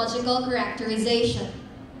morphological characterization.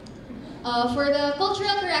 For the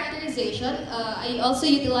cultural characterization, I also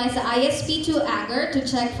utilized the ISP2 agar to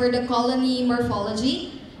check for the colony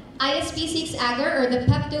morphology, ISP6 agar or the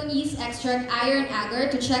peptone yeast extract iron agar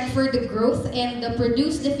to check for the growth and the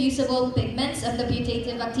produced diffusible pigments of the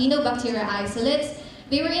putative actinobacteria isolates.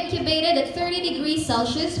 They were incubated at 30 degrees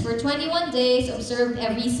Celsius for 21 days, observed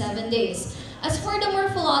every 7 days. As for the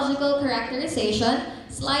morphological characterization,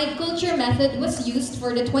 slide culture method was used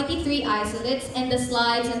for the 23 isolates, and the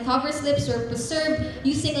slides and cover slips were preserved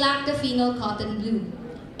using lactophenol cotton blue.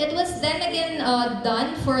 It was then again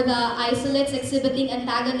done for the isolates exhibiting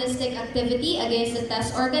antagonistic activity against the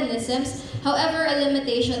test organisms. However, a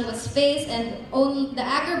limitation was faced, and the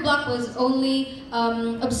agar block was only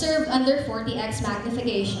observed under 40x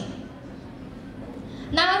magnification.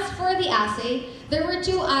 Now, as for the assay, there were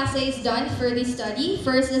 2 assays done for the study.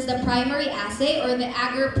 First is the primary assay or the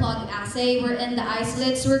agar plug assay, wherein the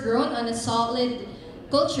isolates were grown on a solid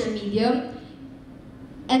culture medium.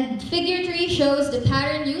 And figure 3 shows the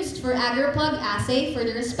pattern used for agar plug assay for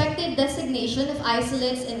the respective designation of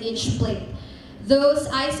isolates in each plate. Those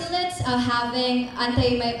isolates having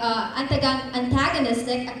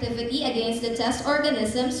antagonistic activity against the test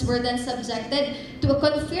organisms were then subjected to a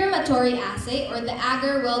confirmatory assay or the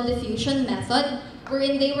agar well diffusion method,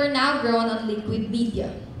 wherein they were now grown on liquid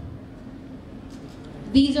media.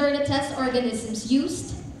 These are the test organisms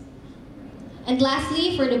used. And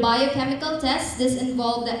lastly, for the biochemical test, this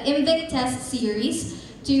involved the IMVIC test series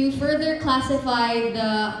to further classify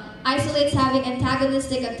the isolates having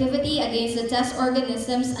antagonistic activity against the test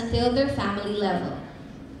organisms until their family level.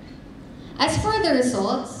 As for the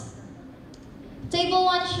results, Table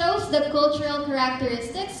 1 shows the cultural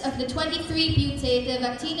characteristics of the 23 putative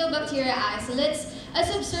actinobacteria isolates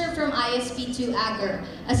as observed from ISP2 agar.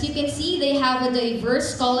 As you can see, they have a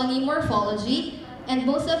diverse colony morphology, and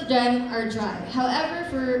most of them are dry.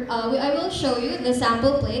 However, I will show you the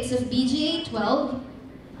sample plates of BGA12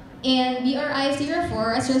 and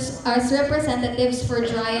BRI04 as representatives for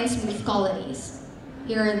dry and smooth colonies.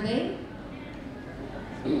 Here are they.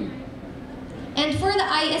 And for the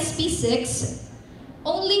ISP6,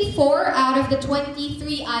 only 4 out of the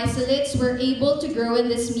 23 isolates were able to grow in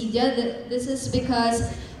this media. This is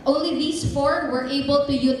because only these 4 were able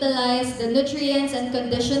to utilize the nutrients and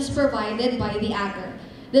conditions provided by the agar.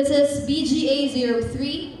 This is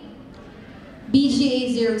BGA03,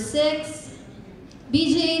 BGA06,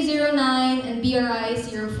 BGA09, and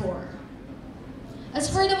BRI04. As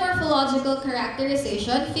for the morphological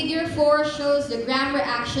characterization, figure 4 shows the gram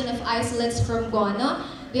reaction of isolates from guano.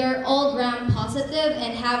 They are all gram-positive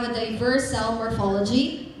and have a diverse cell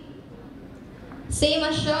morphology. Same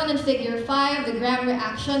as shown in figure 5, the gram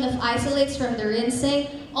reaction of isolates from the rinsing,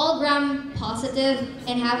 all gram-positive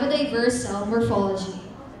and have a diverse cell morphology.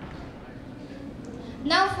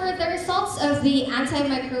 Now for the results of the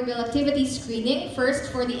antimicrobial activity screening,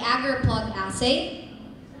 first for the agar plug assay.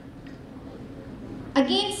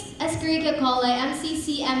 Against Escherichia coli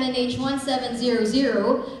MCC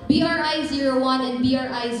MNH1700, BRI01 and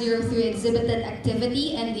BRI03 exhibited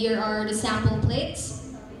activity, and here are the sample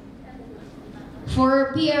plates.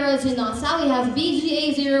 For P. aeruginosa, we have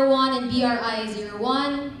BGA01 and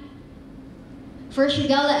BRI01. For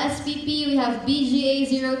Shigella SPP, we have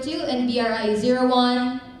BGA02 and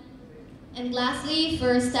BRI01. And lastly,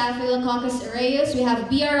 for Staphylococcus aureus, we have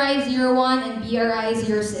BRI01 and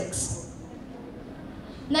BRI06.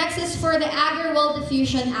 Next is for the agar well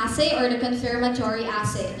diffusion assay or the confirmatory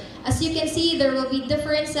assay. As you can see, there will be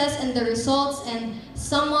differences in the results, and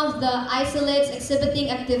some of the isolates exhibiting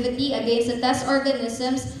activity against the test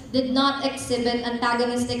organisms did not exhibit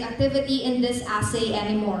antagonistic activity in this assay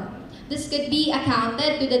anymore. This could be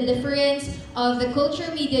accounted to the difference of the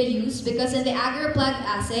culture media use, because in the agar-plug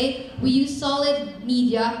assay, we use solid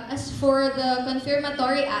media. As for the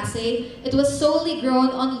confirmatory assay, it was solely grown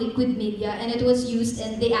on liquid media and it was used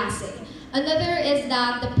in the assay. Another is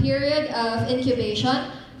that the period of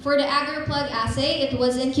incubation. For the agar-plug assay, it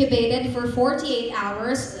was incubated for 48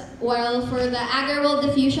 hours, while for the agar-well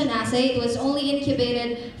diffusion assay, it was only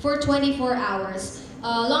incubated for 24 hours.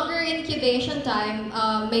 Longer incubation time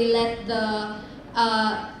may let the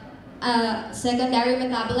secondary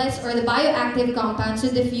metabolites or the bioactive compounds to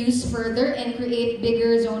diffuse further and create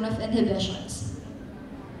bigger zone of inhibitions.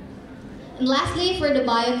 And lastly, for the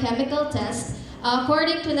biochemical test,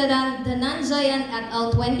 according to Dhananjayan et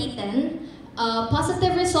al. 2010,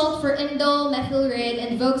 positive result for indole, methyl red,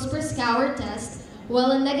 and Voges-Proskauer test,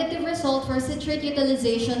 while a negative result for citrate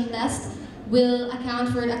utilization test will account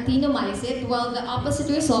for actinomycet, while the opposite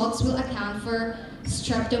results will account for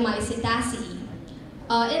streptomycetacea.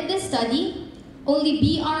 In this study, only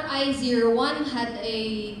BRI01 had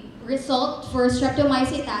a result for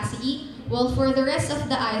streptomycetacea, while for the rest of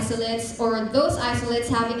the isolates, or those isolates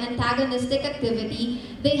having antagonistic activity,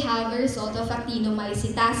 they have a result of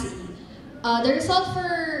actinomycetacea. The result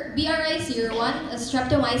for BRI01,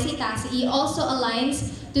 streptomycetacea, also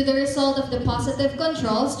aligns to the result of the positive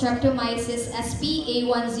control, Streptomyces sp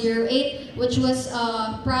A108, which was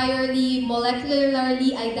priorly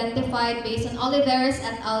molecularly identified based on Oliveros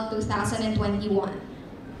et al. 2021.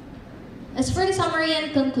 As for the summary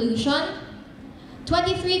and conclusion,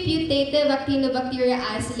 23 putative actinobacteria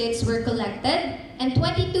isolates were collected, and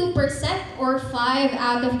 22% or 5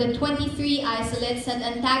 out of the 23 isolates had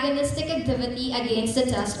antagonistic activity against the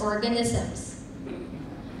test organisms.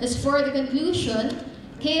 As for the conclusion,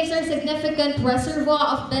 caves are significant reservoir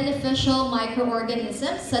of beneficial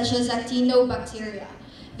microorganisms such as actinobacteria.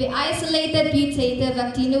 The isolated putative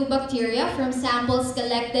actinobacteria from samples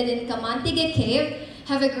collected in Kamantige Cave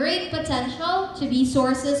have a great potential to be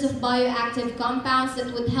sources of bioactive compounds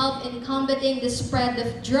that would help in combating the spread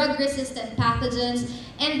of drug-resistant pathogens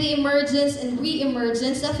and the emergence and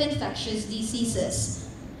re-emergence of infectious diseases.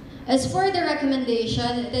 As for the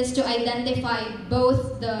recommendation, it is to identify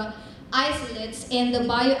both the isolates and the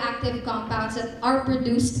bioactive compounds that are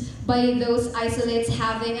produced by those isolates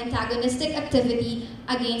having antagonistic activity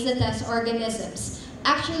against the test organisms.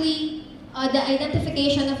 Actually, the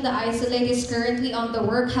identification of the isolate is currently on the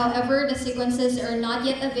work. However, the sequences are not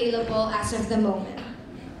yet available as of the moment.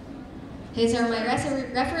 These are my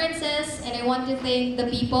references, and I want to thank the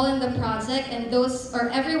people in the project and those or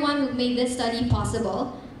everyone who made this study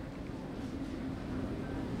possible.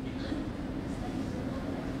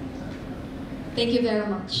 Thank you very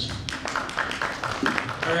much.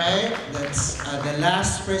 All right, that's the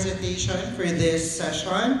last presentation for this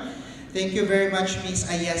session. Thank you very much, Ms.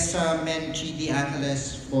 Ayesa Menchi, the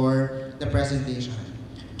analyst, for the presentation.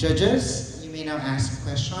 Judges, you may now ask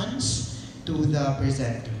questions to the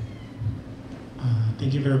presenter.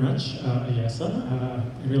 Thank you very much, Ayesa.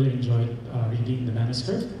 I really enjoyed reading the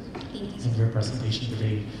manuscript and your presentation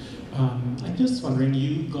today. I'm just wondering,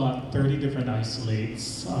 you got 30 different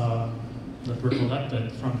isolates that were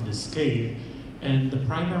collected from this cave, and the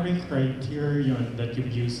primary criterion that you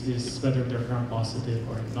use is whether they're gram-positive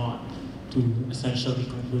or not to essentially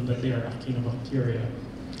conclude that they are actinobacteria.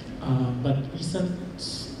 But recent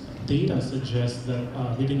data suggests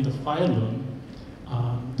that within the phylum,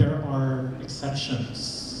 there are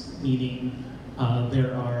exceptions, meaning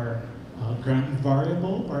there are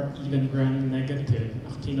gram-variable or even gram-negative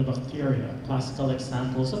actinobacteria. Classical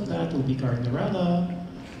examples of that will be Gardnerella,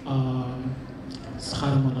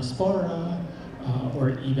 Scaramonospora,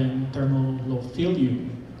 or even Thermolophilium.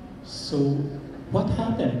 So what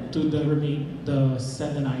happened to the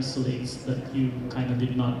 7 isolates that you kind of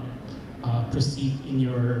did not proceed in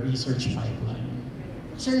your research pipeline?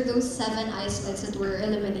 Sure, those 7 isolates that were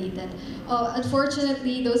eliminated.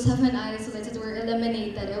 Unfortunately, those 7 isolates that were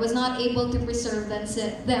eliminated, I was not able to preserve them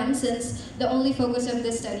since the only focus of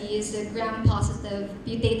this study is the gram-positive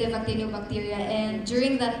putative actinobacteria, and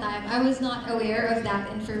during that time, I was not aware of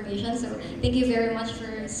that information, so thank you very much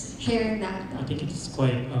for sharing that. I think it's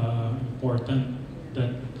quite important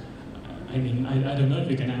that, I mean, I don't know if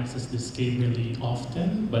you can access this cave really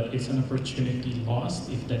often, but it's an opportunity lost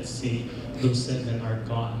if, let's say, those 7 are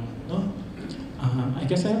gone. No? I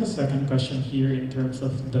guess I have a second question here in terms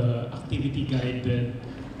of the activity-guided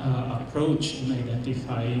approach in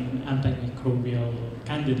identifying antimicrobial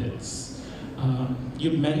candidates.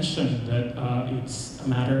 You mentioned that it's a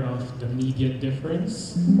matter of the media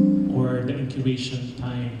difference or the incubation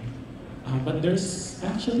time. But there's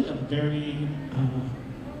actually a very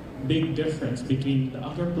big difference between the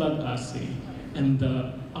agar plug assay and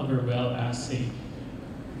the agar well assay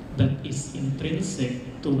that is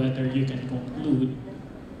intrinsic to whether you can conclude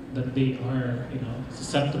that they are,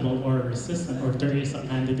 susceptible or resistant, or there is a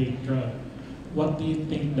candidate drug. What do you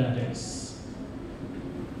think that is?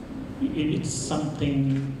 It's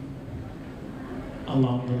something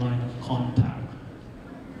along the line of contact.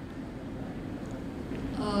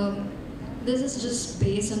 This is just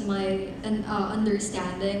based on my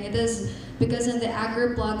understanding. It is because in the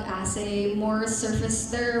agar plug assay,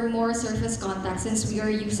 there are more surface contacts since we are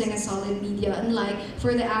using a solid media. Unlike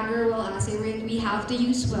for the agar well assay, wherein we have to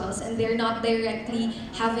use wells and they're not directly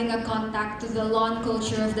having a contact to the lawn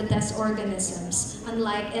culture of the test organisms.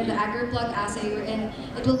 Unlike in the agar plug assay, wherein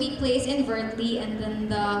it will be placed invertly and then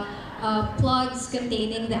the plugs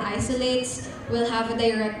containing the isolates will have a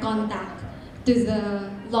direct contact to the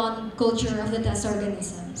lawn culture of the test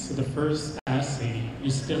organisms. So the first assay,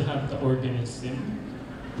 you still have the organism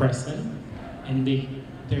present, and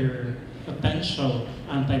their potential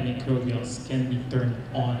antimicrobials can be turned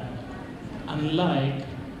on. Unlike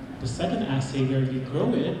the second assay where you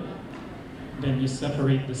grow it, then you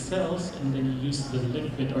separate the cells, and then you use the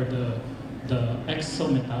lipid or the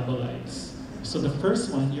exometabolites. So the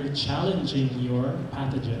first one, you're challenging your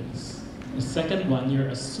pathogens. The second one, you're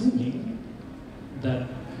assuming that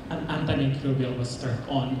an antimicrobial was turned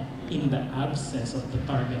on in the absence of the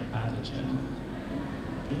target pathogen.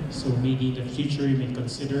 Okay? So maybe in the future you may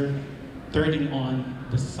consider turning on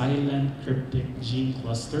the silent cryptic gene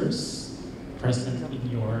clusters present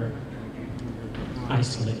in your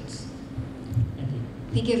isolates. Thank you.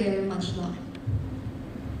 Thank you very much, Lon.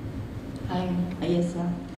 I'm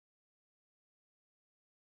Ayesa.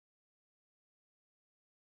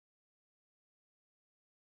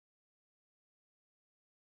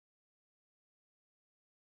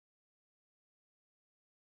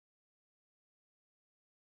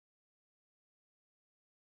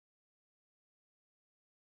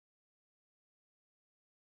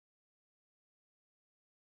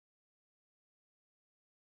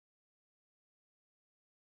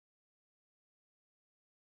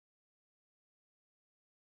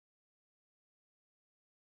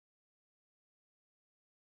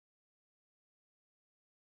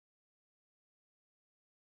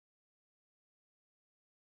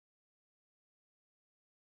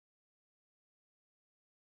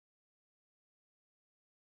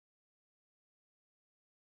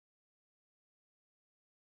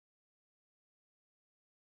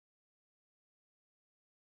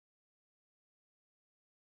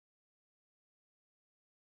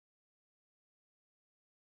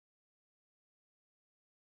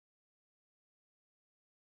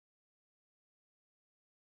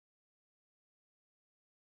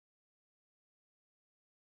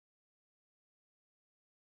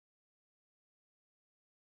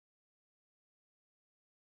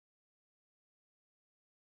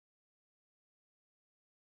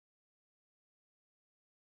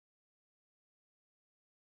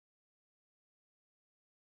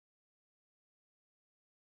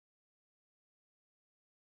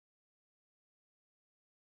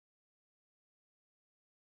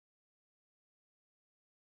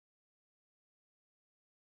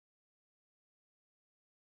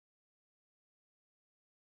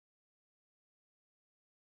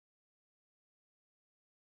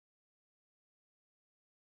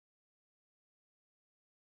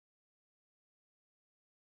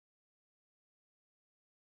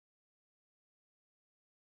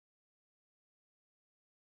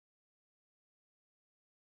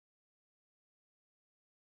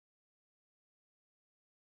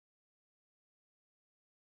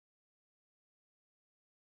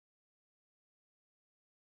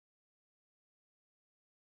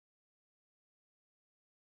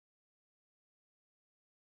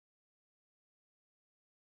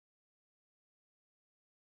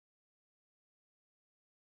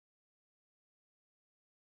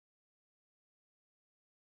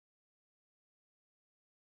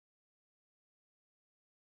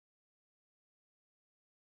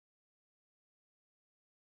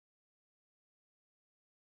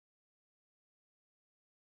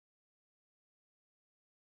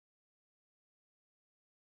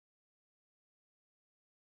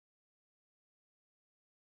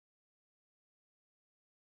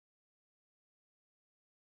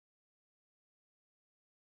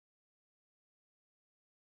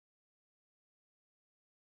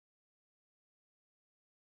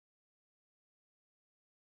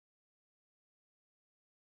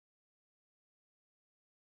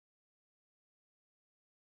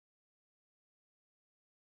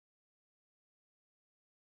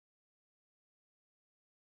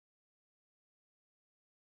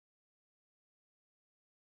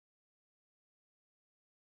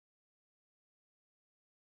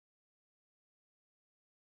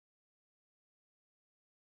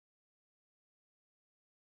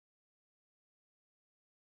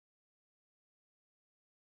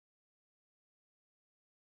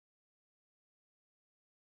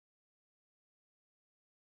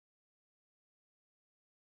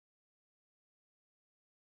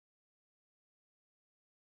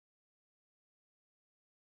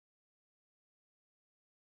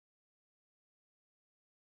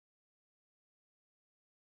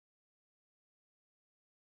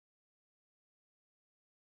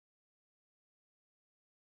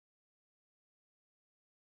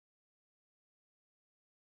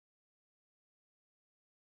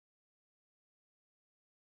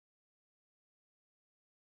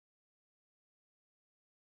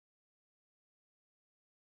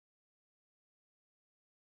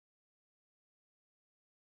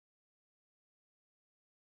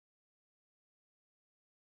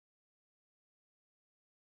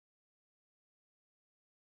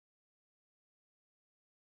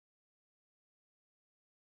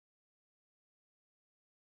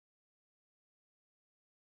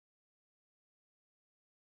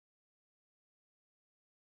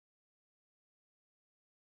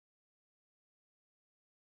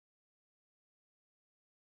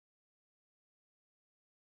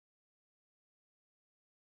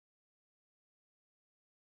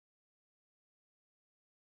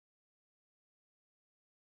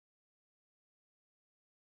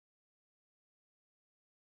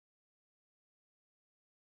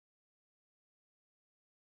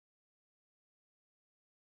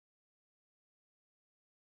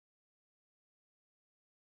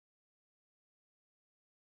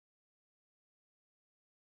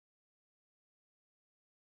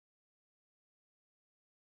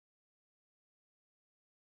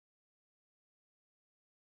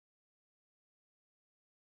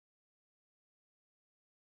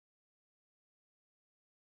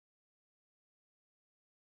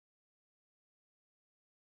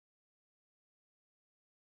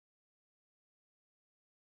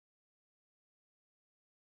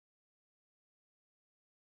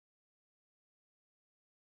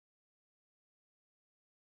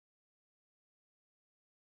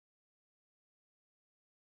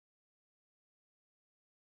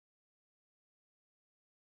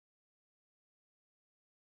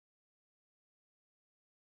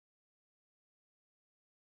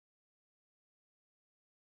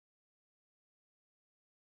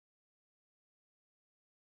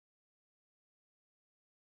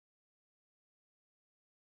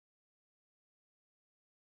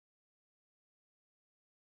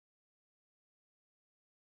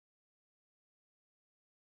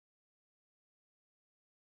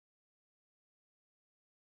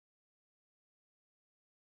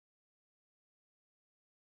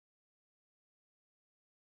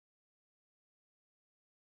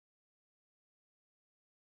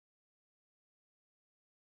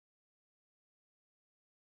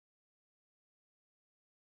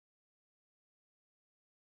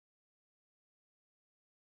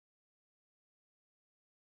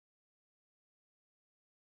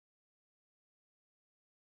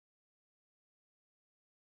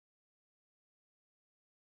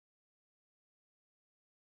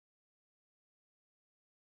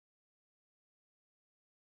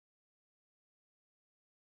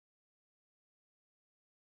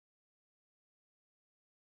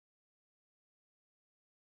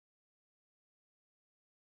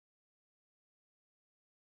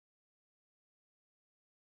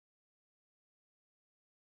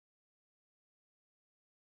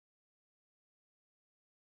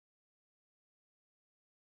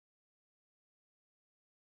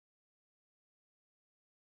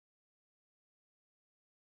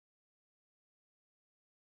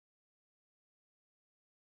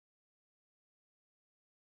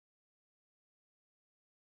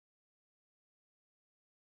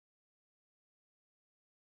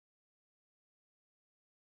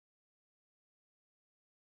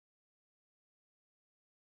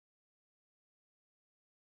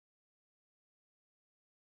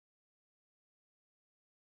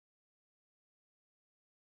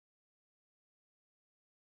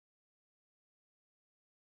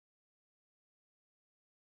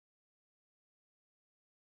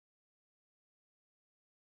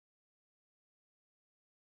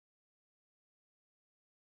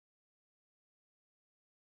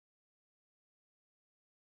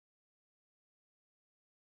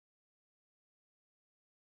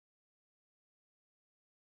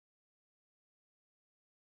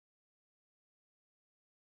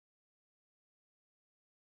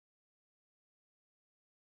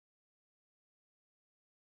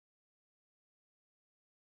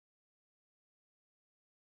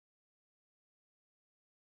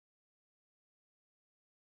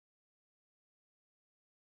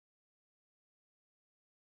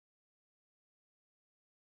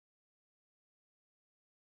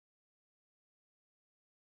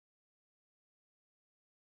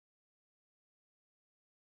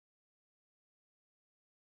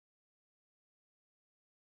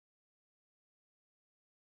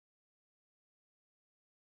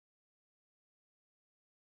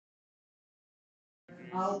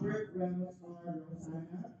 Albert Ramos or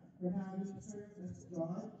Rosana for having served as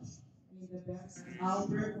judge in the best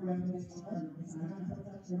Albert Ramos or Rosana for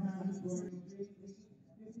having during the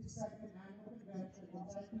 52nd Annual Convention and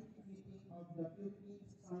Scientific Meeting of the Philippine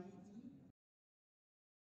Society,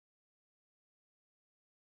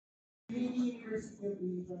 University of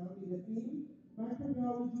Asia with the theme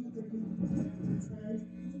Microbiology Producing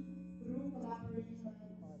Prosperity through Collaboration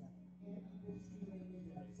and Industry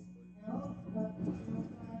Linkages. Health at Manila,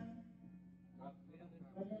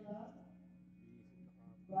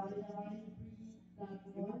 Bayan Pre-Platform from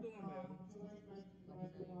July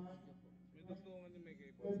 2021. May dugtungan yung may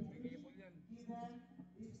cable. May cable yan. Given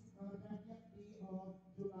this 20th day of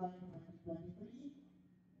July 2023,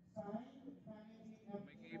 signed finally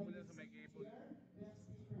May cable yan sa may cable. best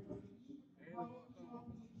paper quality, quality of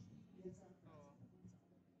PhD is a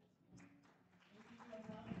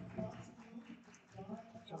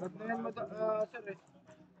Sagot na yan, sir eh.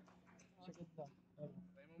 Sagot na.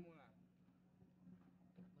 Tayo mo muna.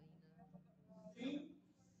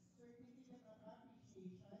 Certificate of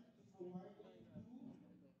Appreciation is awarded to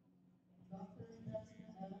Dr. Jessica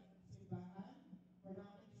L. Simbahan for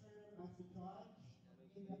having served as a judge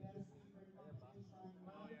in the Best Paper Competition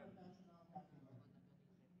non-professional category.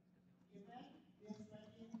 Event is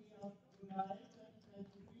 20th day of July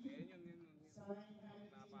 2023. Signed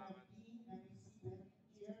Hannah T. MEC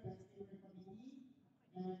Chair, Best Paper Committee,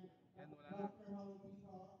 and Dr. Howell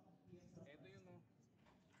Pico, PSM. Ito yun o.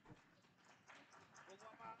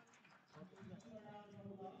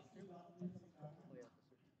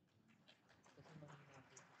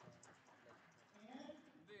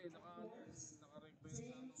 Hindi, naka-request sa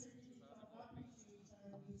recording.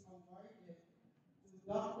 Is awarded to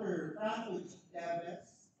Dr. Franco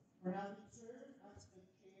Davis for having served as the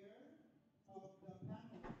chair of the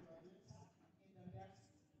panel of judges in the Best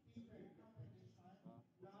Paper Competition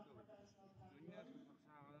non-professional Junior, category.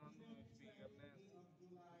 magsaka naman ng speaker na yan. Of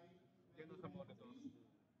July Diyan o sa monitor.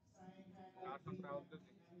 signed Lakas ng crowd dun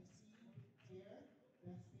eh. chair,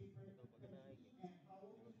 Best Paper Committee, and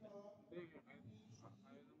Paul Pico. Hindi,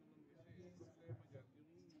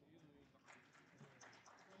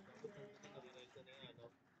 ayaw naman ng kasi.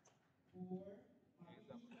 Problema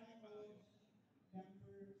dyan, yun For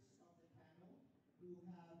members of the panel who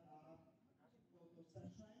have a photo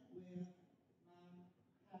session with Ma'am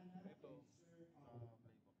Hannah Ito. and Sir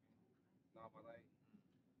Nakapatay.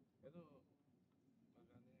 Ito, maganda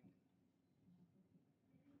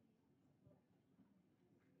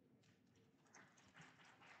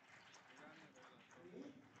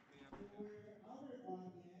yun. For our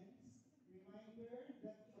audience, reminder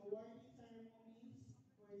that the awarding ceremonies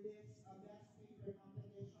for this Best Paper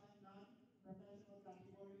Competition non-professional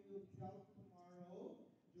category will be held tomorrow,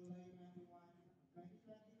 July 21,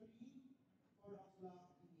 2023, 4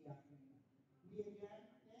 o'clock in the afternoon. We would like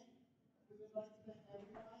to thank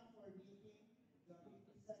everyone for meeting the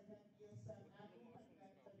 52nd PSM Annual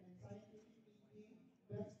Convention and Scientific Meeting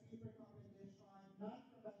Best Paper Competition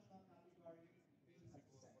non-professional category in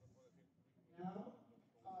success. Now, we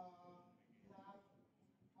have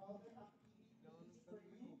other activities for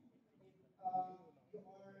you. If you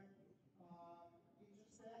are interested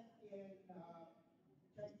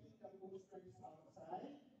in checking the posters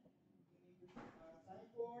outside, you need to sign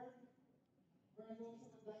for. For those who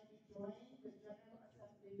would like to join the General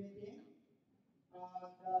Assembly meeting, the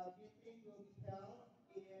meeting will be held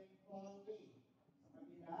in Hall A. Sa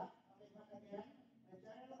kabila, okay, once again, the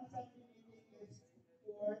General Assembly meeting is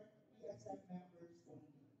for PSM members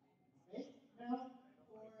only. Okay, now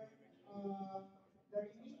for the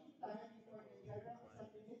remaining time before the General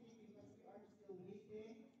Assembly meeting, because we are still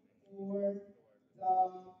waiting for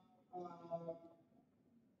the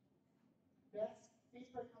Best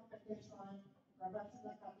Paper Competition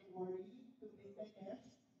professional category to be finished.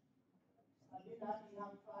 Sabi na, we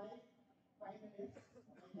have 5 finalists. Okay,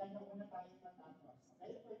 yan na una tayo matapos.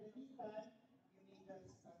 Okay, for the meantime, you may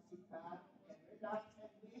just sit back and relax and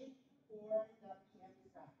wait for the PM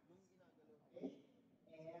staff. Okay,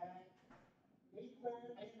 and later,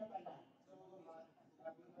 ayun na pala. So, we were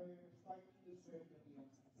starting to serve the PM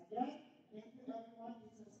staff. Again, thank you everyone.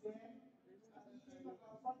 This has been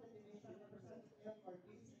from the Division Representative for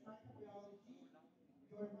Basic Microbiology,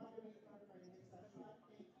 your moderator for this session.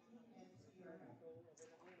 Thank you and see you around. Tapos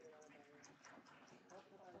na po yun.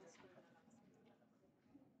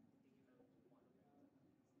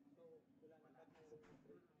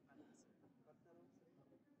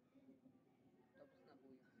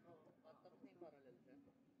 Tapos na yung parallel siya?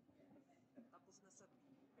 Tapos na sa,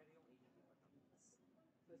 pero yung A hindi pa tapos.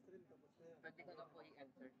 Sa stream tapos na yan. Pwede ko na po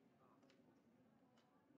i-enter.